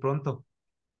mirando muy pronto.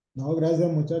 No,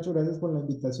 gracias muchachos, gracias por la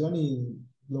invitación y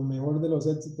lo mejor de los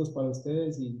éxitos para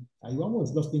ustedes y ahí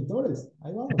vamos, los pintores,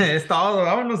 ahí vamos. Es todo,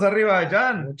 vámonos arriba,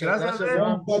 Jan. Muchas Gracias, gracias, Ben.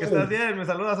 John. Bueno, Que estés muchachos, bien, me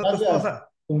saludas a tu gracias, esposa.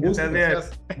 con Que estés gusto. bien.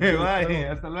 Gracias. Hasta Bye,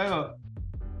 luego. hasta luego.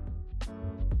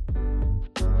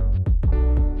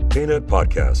 Paint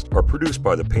podcasts are produced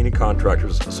by the Painting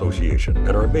Contractors Association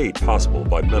and are made possible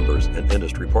by members and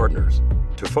industry partners.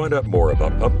 To find out more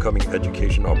about upcoming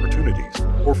education opportunities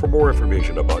or for more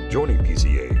information about joining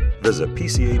PCA, visit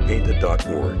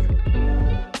pcapainted.org.